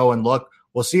 but we'll go and look.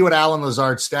 We'll see what Allen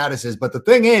Lazard's status is. But the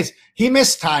thing is, he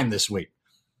missed time this week.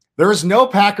 There is no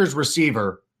Packers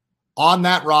receiver on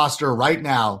that roster right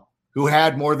now who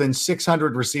had more than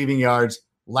 600 receiving yards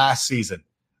last season.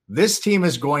 This team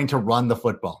is going to run the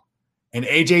football. And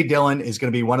A.J. Dillon is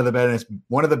going to be one of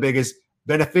the biggest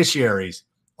beneficiaries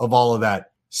of all of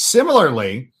that.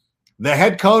 Similarly, the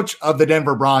head coach of the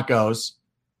Denver Broncos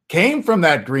came from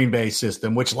that Green Bay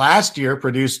system, which last year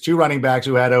produced two running backs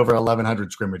who had over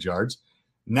 1,100 scrimmage yards.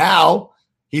 Now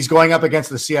he's going up against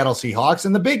the Seattle Seahawks,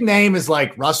 and the big name is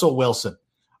like Russell Wilson.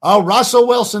 Oh, Russell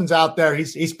Wilson's out there.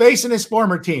 He's facing his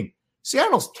former team.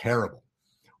 Seattle's terrible.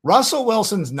 Russell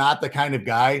Wilson's not the kind of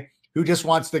guy who just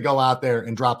wants to go out there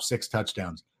and drop 6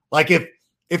 touchdowns. Like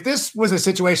if this was a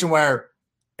situation where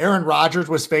Aaron Rodgers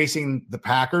was facing the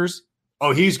Packers,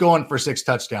 he's going for 6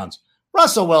 touchdowns.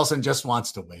 Russell Wilson just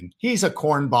wants to win. He's a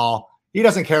cornball. He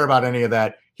doesn't care about any of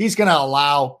that. He's going to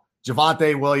allow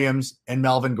Javonte Williams and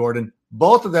Melvin Gordon,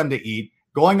 both of them, to eat,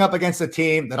 going up against a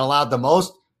team that allowed the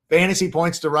most fantasy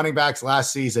points to running backs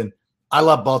last season. I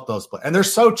love both those players. And they're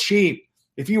so cheap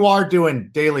if you are doing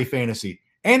daily fantasy.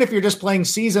 And if you're just playing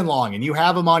season long and you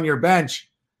have them on your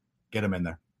bench, get them in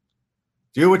there.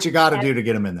 Do what you got to do to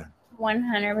get them in there.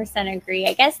 100% agree.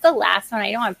 I guess the last one,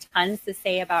 I don't have tons to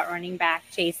say about running back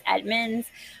Chase Edmonds,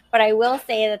 but I will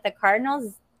say that the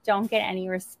Cardinals don't get any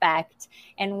respect.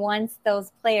 And once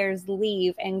those players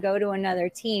leave and go to another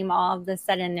team, all of a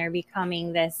sudden they're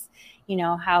becoming this,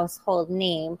 household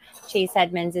name. Chase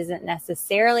Edmonds isn't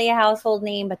necessarily a household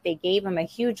name, but they gave him a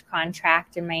huge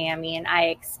contract in Miami, and I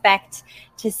expect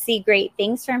to see great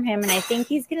things from him. And I think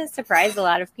he's going to surprise a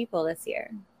lot of people this year.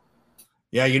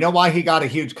 Yeah, you know why he got a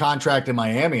huge contract in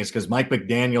Miami is because Mike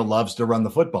McDaniel loves to run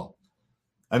the football.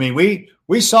 I mean,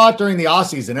 we saw it during the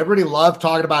offseason. Everybody loved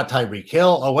talking about Tyreek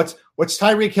Hill. Oh, what's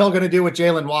Tyreek Hill going to do with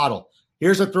Jalen Waddle?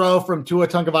 Here's a throw from Tua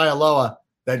Tagovailoa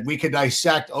that we could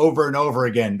dissect over and over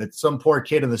again that some poor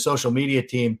kid in the social media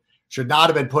team should not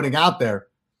have been putting out there.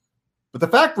 But the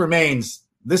fact remains,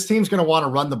 this team's going to want to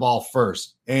run the ball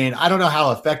first. And I don't know how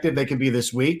effective they can be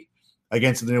this week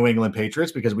against the New England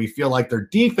Patriots because we feel like their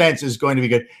defense is going to be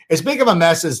good. As big of a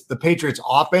mess as the Patriots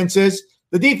offense is,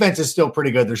 the defense is still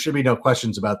pretty good. There should be no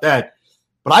questions about that.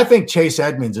 But I think Chase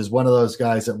Edmonds is one of those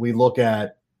guys that we look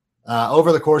at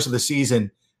over the course of the season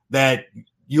that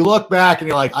you look back and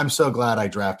you're like, I'm so glad I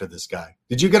drafted this guy.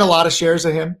 Did you get a lot of shares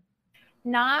of him?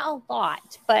 Not a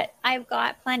lot, but I've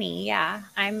got plenty. Yeah,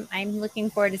 I'm looking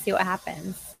forward to see what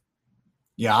happens.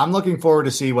 Yeah, I'm looking forward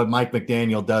to see what Mike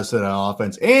McDaniel does to the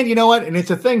offense. And you know what? And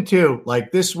it's a thing too.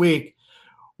 Like this week,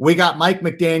 we got Mike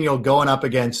McDaniel going up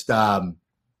against Bill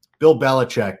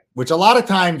Belichick, which a lot of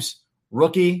times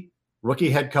rookie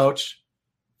head coach,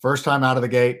 first time out of the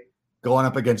gate, going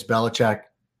up against Belichick,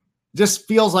 just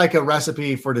feels like a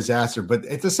recipe for disaster. But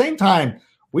at the same time,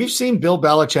 we've seen Bill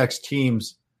Belichick's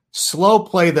teams slow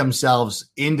play themselves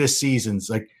into seasons.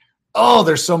 Like, oh,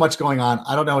 there's so much going on.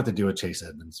 I don't know what to do with Chase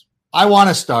Edmonds. I want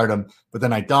to start him, but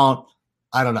then I don't.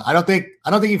 I don't know. I don't think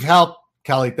you've helped,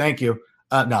 Kelly. Thank you.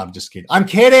 No, I'm just kidding. I'm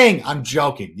kidding. I'm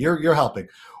joking. You're helping.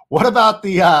 What about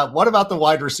the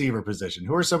wide receiver position?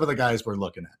 Who are some of the guys we're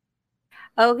looking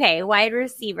at? Okay, wide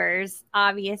receivers.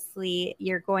 Obviously,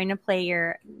 you're going to play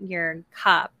your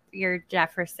Cup, your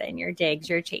Jefferson, your Diggs,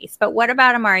 your Chase. But what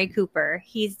about Amari Cooper?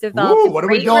 He's developed a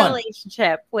great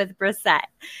relationship with Brissett.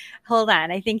 Hold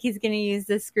on. I think he's going to use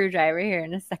this screwdriver here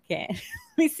in a second.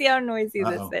 Let me see how noisy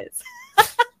this is.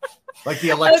 Like the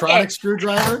electronic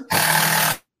screwdriver?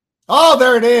 Oh,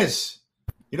 there it is.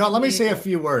 You know, let me say a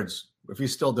few words if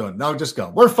he's still doing it. No, just go.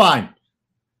 We're fine.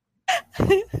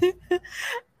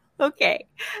 Okay.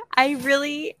 I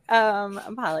really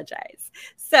apologize.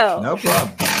 So no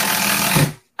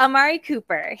problem. Amari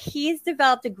Cooper, he's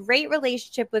developed a great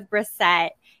relationship with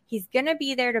Brissett. He's going to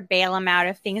be there to bail him out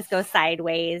if things go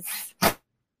sideways.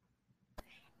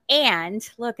 And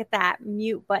look at that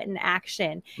mute button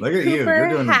action. Look at Cooper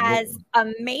you. has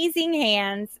amazing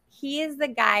hands. He is the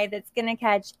guy that's going to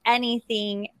catch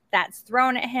anything that's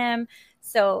thrown at him.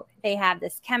 So they have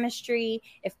this chemistry.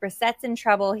 If Brissett's in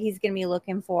trouble, he's going to be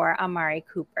looking for Amari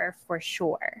Cooper for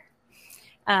sure.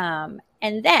 And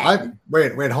then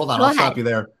wait, hold on. I'll stop you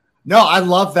there. No, I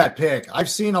love that pick. I've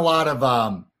seen a lot of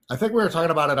I think we were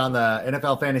talking about it on the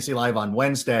NFL Fantasy Live on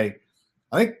Wednesday.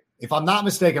 I think if I'm not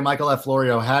mistaken, Michael F.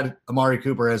 Florio had Amari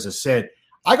Cooper as a sit.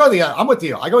 I'm with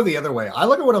you. I go the other way. I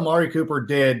look at what Amari Cooper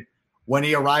did when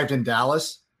he arrived in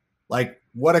Dallas, like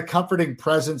what a comforting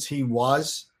presence he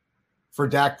was for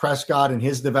Dak Prescott and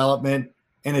his development.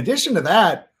 In addition to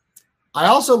that, I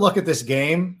also look at this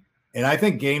game and I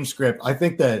think game script. I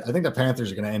think the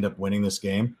Panthers are going to end up winning this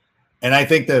game. And I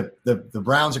think that the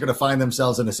Browns are going to find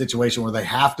themselves in a situation where they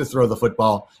have to throw the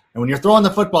football. And when you're throwing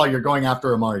the football, you're going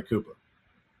after Amari Cooper.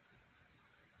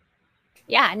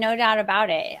 Yeah, no doubt about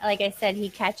it. Like I said, he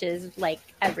catches like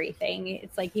everything.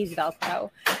 It's like he's Velcro.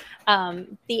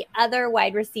 The other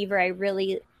wide receiver I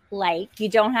really like, you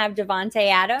don't have Devontae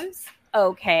Adams.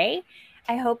 Okay.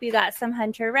 I hope you got some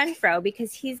Hunter Renfrow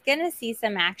because he's going to see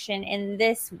some action in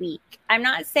this week. I'm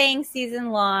not saying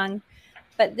season long,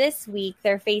 but this week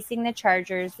they're facing the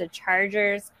Chargers. The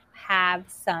Chargers have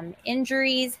some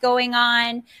injuries going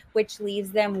on, which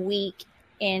leaves them weak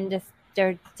in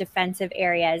their defensive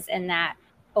areas, and that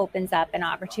opens up an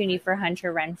opportunity for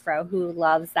Hunter Renfrow, who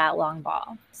loves that long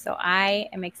ball. So I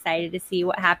am excited to see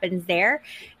what happens there.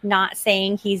 Not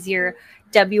saying he's your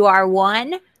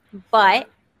WR1, but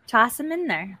toss him in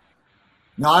there.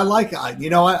 No, I like, you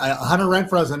know what? Hunter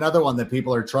Renfrow is another one that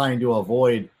people are trying to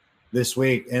avoid this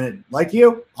week. And like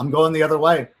you, I'm going the other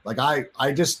way. Like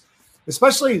I just,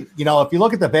 especially, you know, if you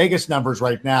look at the Vegas numbers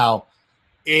right now,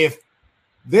 if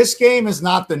this game is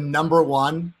not the number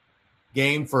one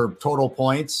game for total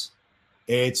points,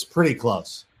 it's pretty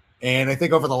close. And I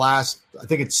think over the last, I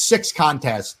think it's 6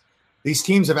 contests, these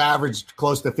teams have averaged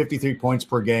close to 53 points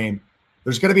per game.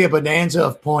 There's going to be a bonanza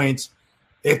of points.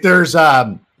 If there's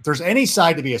any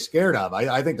side to be scared of,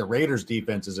 I think the Raiders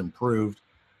defense has improved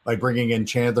by bringing in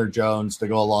Chandler Jones to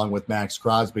go along with Max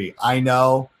Crosby. I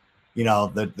know, you know,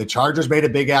 the Chargers made a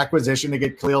big acquisition to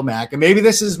get Khalil Mack, and maybe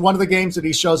this is one of the games that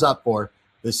he shows up for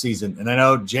this season. And I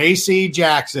know J.C.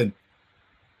 Jackson,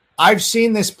 I've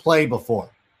seen this play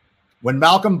before. When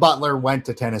Malcolm Butler went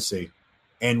to Tennessee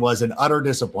and was an utter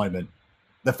disappointment,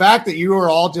 the fact that you were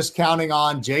all just counting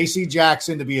on J.C.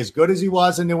 Jackson to be as good as he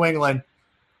was in New England,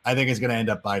 I think is going to end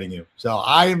up biting you. So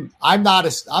I'm not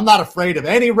afraid of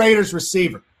any Raiders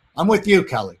receiver. I'm with you,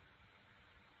 Kelly.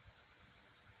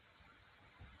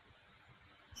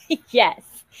 Yes.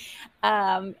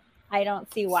 I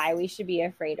don't see why we should be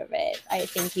afraid of it. I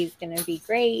think he's going to be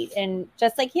great. And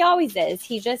just like he always is,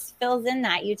 he just fills in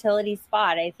that utility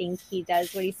spot. I think he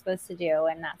does what he's supposed to do.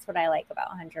 And that's what I like about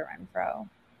Hunter Renfrow.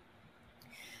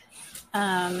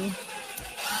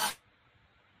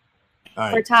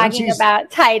 Right. We're talking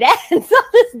about tight ends on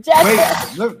this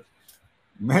Wait, look,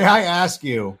 may I ask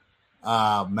you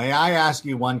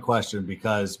one question?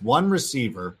 Because one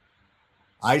receiver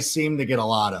I seem to get a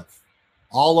lot of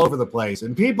all over the place.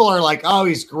 And people are like, oh,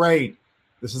 he's great.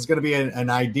 This is going to be an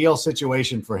ideal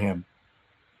situation for him.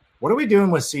 What are we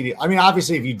doing with CeeDee? I mean,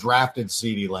 obviously, if you drafted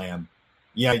CeeDee Lamb,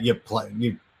 yeah,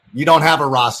 you don't have a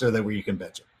roster where you can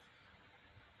bench it.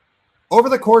 Over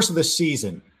the course of the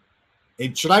season,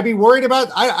 should I be worried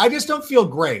about? I just don't feel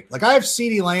great. Like, I have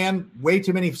CeeDee Lamb way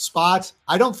too many spots.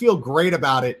 I don't feel great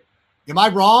about it. Am I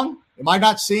wrong? Am I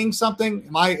not seeing something?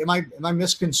 Am I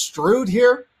misconstrued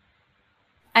here?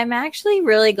 I'm actually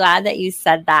really glad that you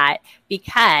said that,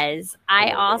 because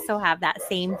I also have that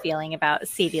same feeling about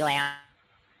CeeDee Lamb.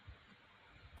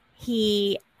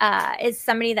 He is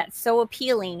somebody that's so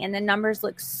appealing and the numbers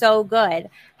look so good.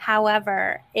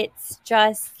 However, it's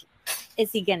just,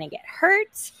 is he going to get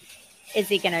hurt? Is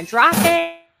he going to drop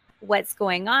it? What's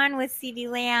going on with CeeDee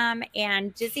Lamb?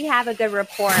 And does he have a good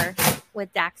rapport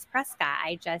with Dax Prescott?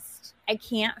 I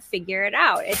can't figure it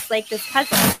out. It's like this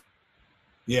puzzle.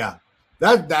 Yeah.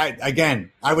 That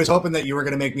again, I was hoping that you were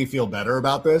going to make me feel better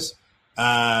about this.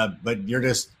 But you're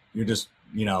just,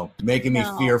 making me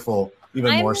fearful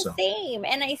even more so. Same.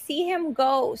 And I see him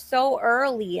go so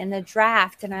early in the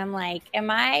draft and I'm like,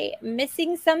 am I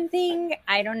missing something?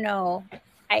 I don't know.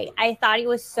 I thought he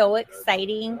was so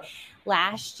exciting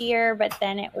last year, but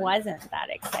then it wasn't that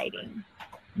exciting.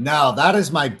 No, that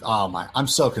is I'm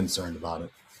so concerned about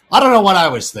it. I don't know what I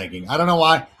was thinking. I don't know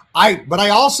why. But I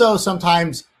also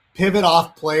sometimes pivot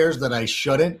off players that I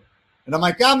shouldn't. And I'm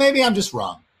like, maybe I'm just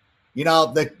wrong.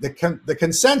 The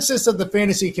consensus of the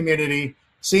fantasy community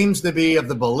seems to be of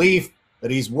the belief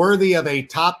that he's worthy of a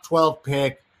top 12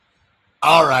 pick.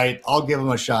 All right, I'll give him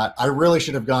a shot. I really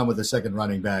should have gone with the second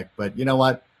running back, but you know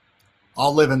what?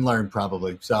 I'll live and learn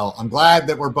probably. So I'm glad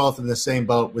that we're both in the same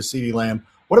boat with CeeDee Lamb.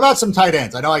 What about some tight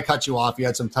ends? I know I cut you off. You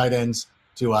had some tight ends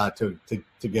to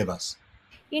give us.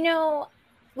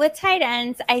 With tight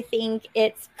ends, I think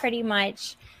it's pretty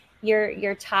much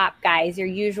your top guys, your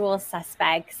usual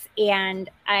suspects. And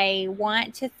I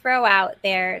want to throw out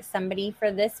there somebody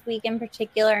for this week in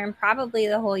particular and probably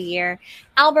the whole year,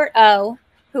 Albert O,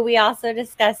 who we also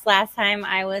discussed last time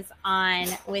I was on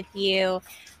with you.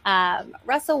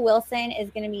 Russell Wilson is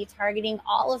going to be targeting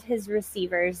all of his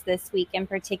receivers this week in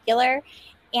particular.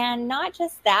 And not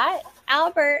just that,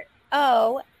 Albert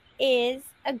O is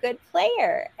a good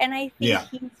player. And I think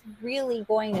he's really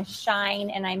going to shine,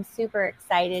 and I'm super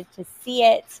excited to see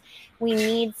it. We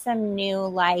need some new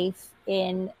life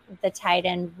in the tight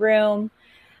end room.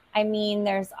 I mean,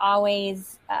 there's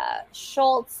always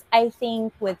Schultz, I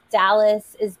think, with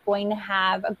Dallas is going to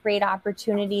have a great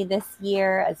opportunity this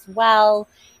year as well.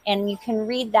 And you can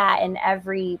read that in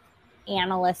every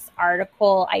analyst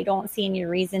article. I don't see any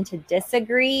reason to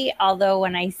disagree, although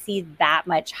when I see that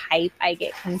much hype, I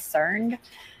get concerned.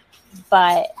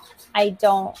 But I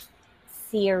don't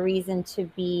see a reason to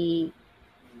be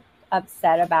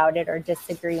upset about it or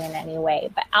disagree in any way.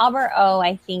 But Albert O,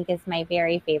 I think, is my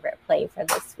very favorite play for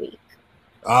this week.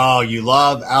 Oh, you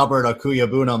love Albert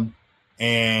Okuyabunam.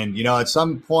 And, at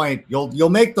some point, you'll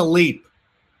make the leap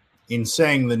in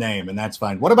saying the name, and that's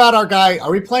fine. What about our guy?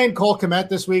 Are we playing Cole Kmet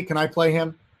this week? Can I play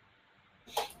him?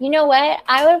 You know what?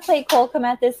 I would play Cole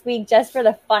Kmet this week just for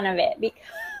the fun of it,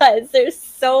 because there's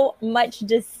so much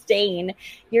disdain.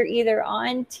 You're either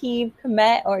on Team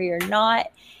Kmet or you're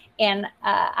not. And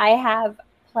I have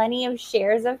plenty of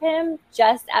shares of him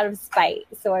just out of spite.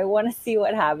 So I want to see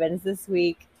what happens this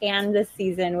week and this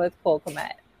season with Cole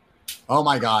Kmet. Oh,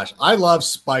 my gosh. I love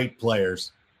spite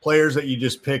players that you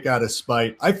just pick out of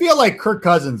spite. I feel like Kirk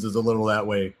Cousins is a little that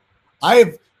way.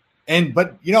 But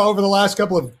over the last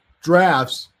couple of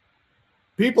drafts,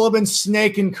 people have been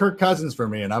snaking Kirk Cousins for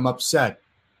me, and I'm upset.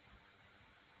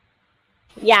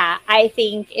 Yeah, I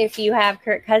think if you have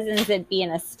Kirk Cousins, it'd be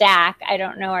in a stack. I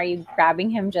don't know. Are you grabbing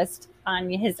him just on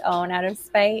his own out of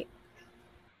spite?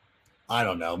 I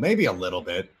don't know. Maybe a little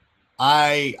bit.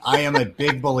 I am a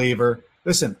big believer.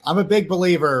 Listen, I'm a big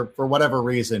believer for whatever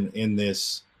reason in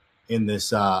this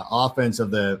offense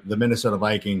of the Minnesota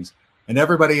Vikings. And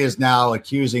everybody is now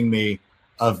accusing me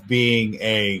of being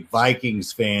a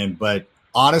Vikings fan. But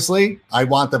honestly, I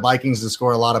want the Vikings to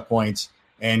score a lot of points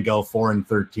and go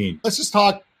 4-13. Let's just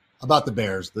talk about the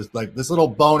Bears, this little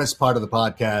bonus part of the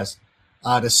podcast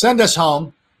to send us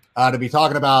home, to be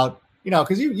talking about,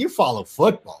 because you follow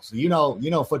football, so you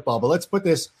know football. But let's put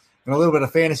this in a little bit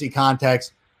of fantasy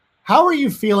context. How are you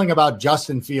feeling about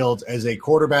Justin Fields as a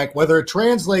quarterback, whether it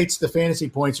translates to fantasy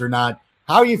points or not?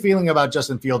 How are you feeling about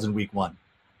Justin Fields in week 1?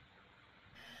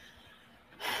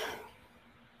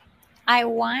 I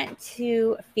want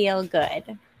to feel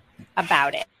good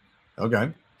about it.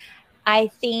 Okay. I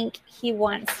think he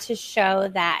wants to show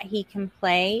that he can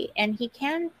play, and he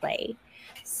can play.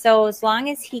 So as long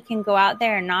as he can go out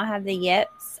there and not have the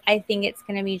yips, I think it's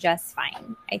going to be just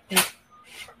fine. I think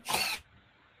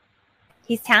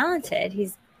he's talented.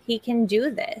 He can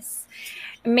do this.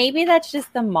 Maybe that's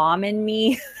just the mom in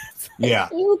me. Yeah.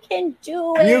 You can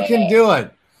do it. You can do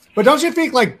it. But don't you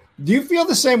think, like, do you feel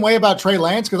the same way about Trey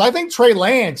Lance? Because I think Trey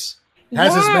Lance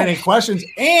has as many questions,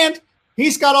 and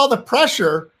he's got all the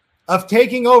pressure of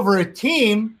taking over a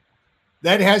team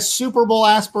that has Super Bowl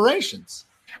aspirations.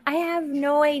 I have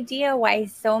no idea why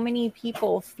so many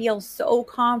people feel so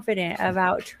confident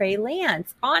about Trey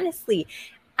Lance. Honestly,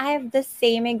 I have the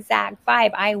same exact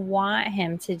vibe. I want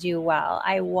him to do well.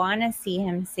 I want to see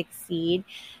him succeed,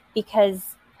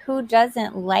 because who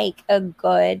doesn't like a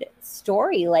good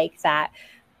story like that?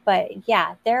 But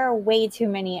yeah, there are way too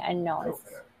many unknowns.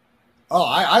 Oh,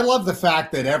 I love the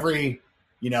fact that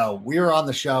we were on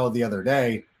the show the other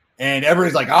day and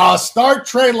everybody's like, oh, start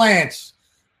Trey Lance.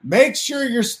 Make sure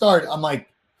you start. I'm like,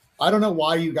 I don't know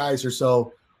why you guys are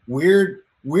so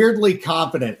weirdly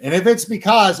confident. And if it's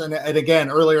because, and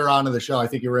again, earlier on in the show, I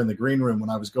think you were in the green room when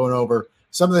I was going over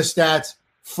some of the stats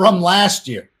from last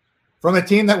year, from a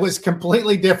team that was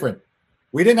completely different.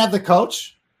 We didn't have the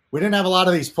coach. We didn't have a lot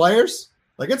of these players.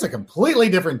 Like, it's a completely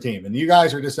different team. And you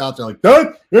guys are just out there like,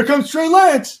 Doug, here comes Trey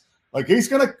Lance. Like, it's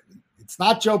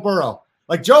not Joe Burrow.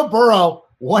 Like, Joe Burrow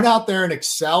went out there and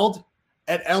excelled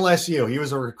at LSU. He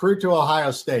was a recruit to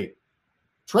Ohio State.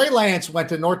 Trey Lance went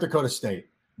to North Dakota State,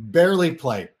 barely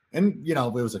played. And,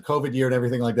 it was a COVID year and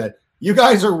everything like that. You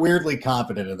guys are weirdly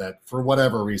confident in that for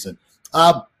whatever reason.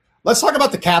 Let's talk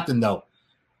about the captain, though.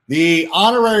 The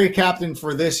honorary captain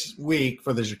for this week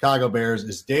for the Chicago Bears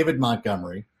is David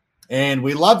Montgomery. And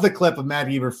we love the clip of Matt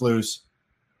Eberflus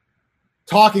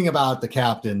talking about the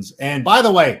captains. And by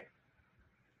the way,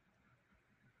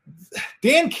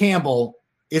 Dan Campbell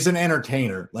is an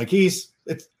entertainer. Like, it's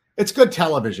good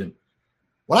television.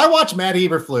 When I watch Matt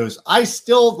Eberflus, I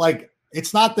still like,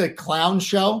 it's not the clown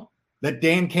show that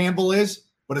Dan Campbell is,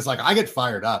 but it's like I get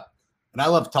fired up. And I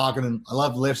love talking and I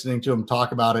love listening to him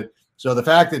talk about it. So the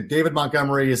fact that David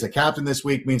Montgomery is the captain this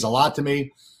week means a lot to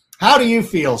me. How do you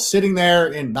feel sitting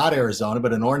there in not Arizona,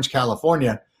 but in Orange,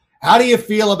 California? How do you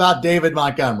feel about David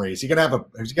Montgomery? Is he gonna have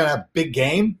a big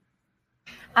game?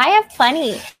 I have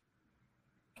plenty.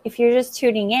 If you're just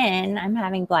tuning in, I'm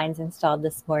having blinds installed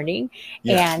this morning,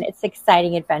 and it's an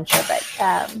exciting adventure.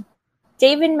 But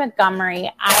David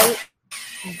Montgomery,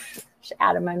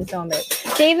 Adam, I'm so embarrassed.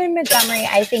 David Montgomery,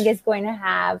 I think, is going to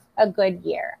have a good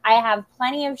year. I have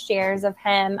plenty of shares of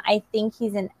him. I think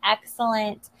he's an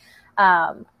excellent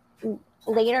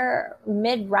later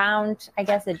mid-round, I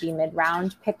guess a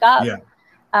mid-round pickup. Yeah.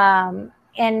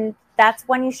 And that's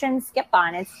one you shouldn't skip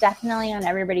on. It's definitely on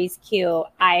everybody's queue,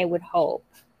 I would hope.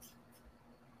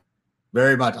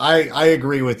 Very much. I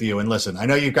agree with you. And listen, I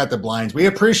know you've got the blinds. We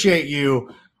appreciate you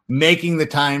making the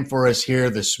time for us here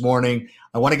this morning.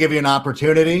 I want to give you an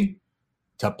opportunity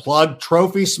to plug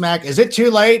Trophy Smack. Is it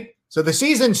too late? So the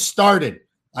season started.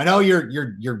 I know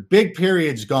your big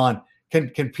period's gone. Can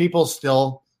people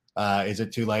still, is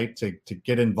it too late to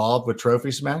get involved with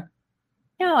Trophy Smack?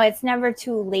 No, it's never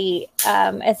too late,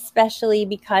 especially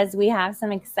because we have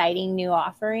some exciting new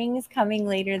offerings coming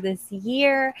later this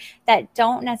year that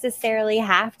don't necessarily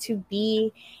have to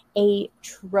be a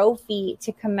trophy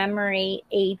to commemorate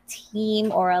a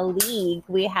team or a league.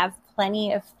 We have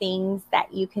plenty of things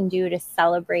that you can do to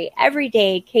celebrate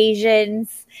everyday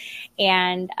occasions,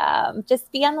 and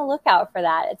just be on the lookout for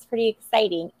that. It's pretty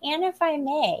exciting. And if I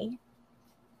may,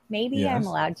 maybe yes. I'm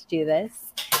allowed to do this.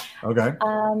 Okay.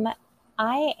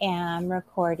 I am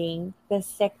recording the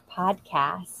Sick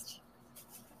podcast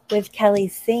with Kelly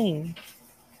Singh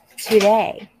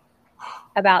today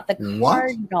about the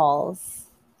Cardinals.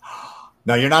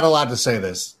 No, you're not allowed to say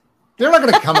this. They're not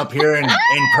going to come up here and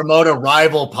promote a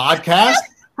rival podcast.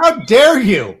 How dare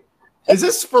you? Is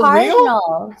this for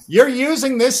real? You're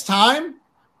using this time,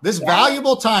 this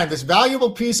valuable time, this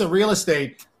valuable piece of real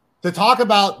estate to talk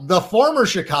about the former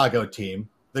Chicago team,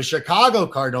 the Chicago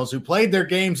Cardinals, who played their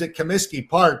games at Comiskey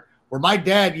Park, where my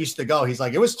dad used to go. He's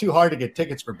like, it was too hard to get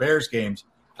tickets for Bears games.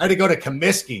 I had to go to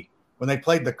Comiskey when they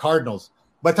played the Cardinals.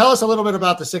 But tell us a little bit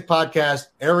about the Sick Podcast,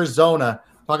 Arizona,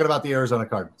 talking about the Arizona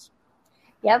Cardinals.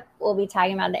 Yep, we'll be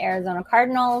talking about the Arizona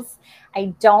Cardinals.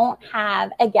 I don't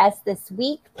have a guest this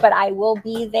week, but I will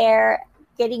be there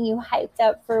getting you hyped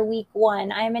up for week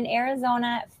one. I'm an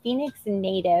Arizona Phoenix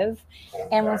native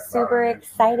and was super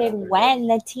excited when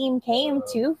the team came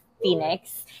to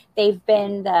Phoenix. They've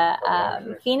been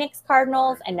the Phoenix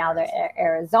Cardinals and now they're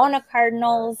Arizona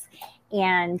Cardinals.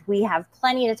 And we have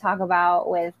plenty to talk about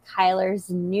with Kyler's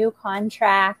new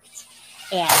contract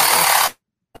and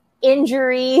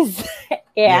injuries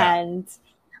and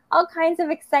all kinds of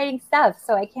exciting stuff.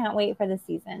 So I can't wait for the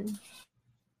season.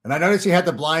 And I noticed you had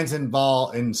the blinds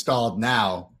installed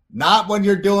now, not when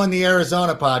you're doing the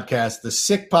Arizona podcast, the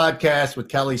Sick podcast with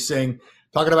Kelly Singh,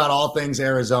 talking about all things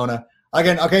Arizona.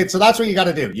 Again, okay, so that's what you got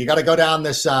to do. You got to go down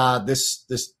this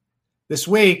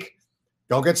week,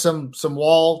 go get some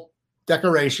wall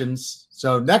decorations.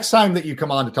 So next time that you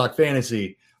come on to talk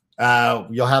fantasy,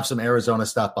 you'll have some Arizona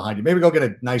stuff behind you. Maybe go get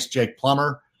a nice Jake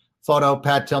Plummer photo.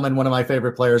 Pat Tillman, one of my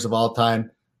favorite players of all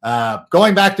time.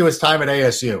 Going back to his time at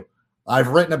ASU. I've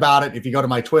written about it. If you go to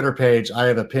my Twitter page, I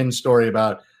have a pinned story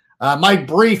about my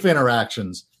brief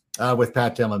interactions with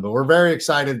Pat Tillman. But we're very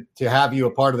excited to have you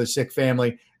a part of the Sick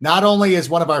family, not only as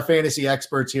one of our fantasy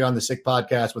experts here on the Sick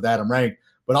podcast with Adam Rank,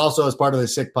 but also as part of the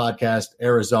Sick podcast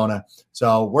Arizona.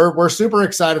 So we're super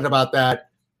excited about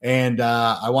that. And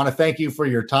I want to thank you for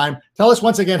your time. Tell us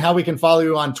once again how we can follow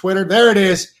you on Twitter. There it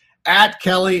is, at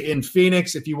Kelly in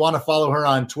Phoenix, if you want to follow her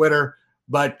on Twitter.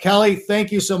 But Kelly,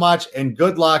 thank you so much and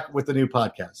good luck with the new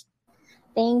podcast.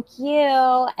 Thank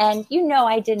you. And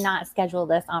I did not schedule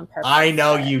this on purpose. I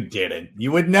know you didn't.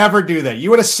 You would never do that. You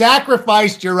would have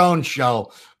sacrificed your own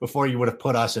show before you would have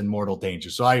put us in mortal danger.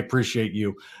 So I appreciate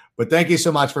you. But thank you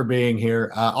so much for being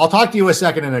here. I'll talk to you a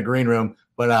second in a green room,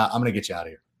 but I'm going to get you out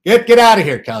of here. Get out of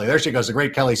here, Kelly. There she goes, the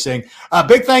great Kelly Singh.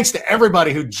 Big thanks to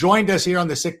everybody who joined us here on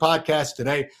the Sick podcast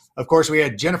today. Of course, we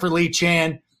had Jennifer Lee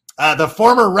Chan, the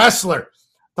former wrestler,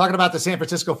 talking about the San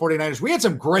Francisco 49ers. We had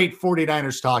some great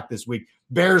 49ers talk this week.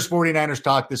 Bears 49ers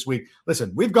talk this week.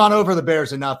 Listen, we've gone over the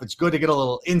Bears enough. It's good to get a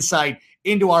little insight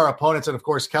into our opponents. And, of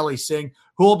course, Kelly Singh,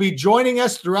 who will be joining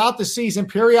us throughout the season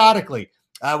periodically.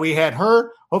 We had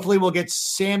her. Hopefully we'll get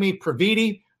Sammy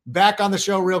Praviti back on the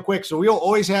show real quick. So we'll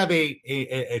always have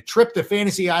a trip to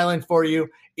Fantasy Island for you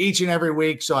each and every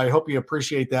week. So I hope you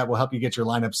appreciate that. We'll help you get your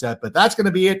lineup set. But that's going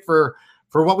to be it for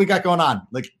what we got going on.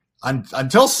 Like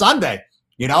until Sunday,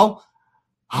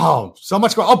 Oh, so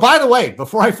much. Oh, by the way,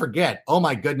 before I forget, oh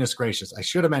my goodness gracious, I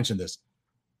should have mentioned this.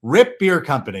 Rip Beer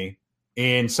Company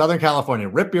in Southern California,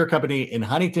 Rip Beer Company in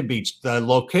Huntington Beach, the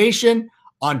location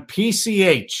on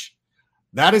PCH.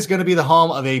 That is going to be the home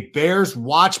of a Bears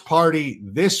watch party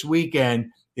this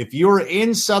weekend. If you're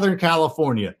in Southern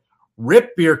California,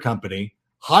 Rip Beer Company,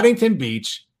 Huntington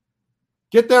Beach,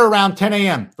 get there around 10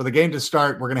 a.m. for the game to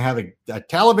start. We're going to have a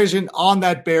television on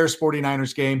that Bears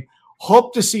 49ers game.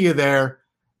 Hope to see you there.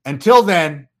 Until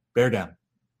then, bear down.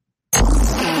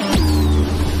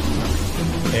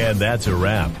 And that's a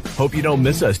wrap. Hope you don't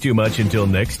miss us too much until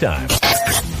next time.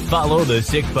 Follow the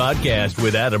Sick Podcast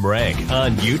with Adam Rank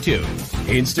on YouTube,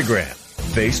 Instagram,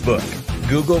 Facebook,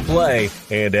 Google Play,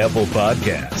 and Apple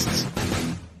Podcasts.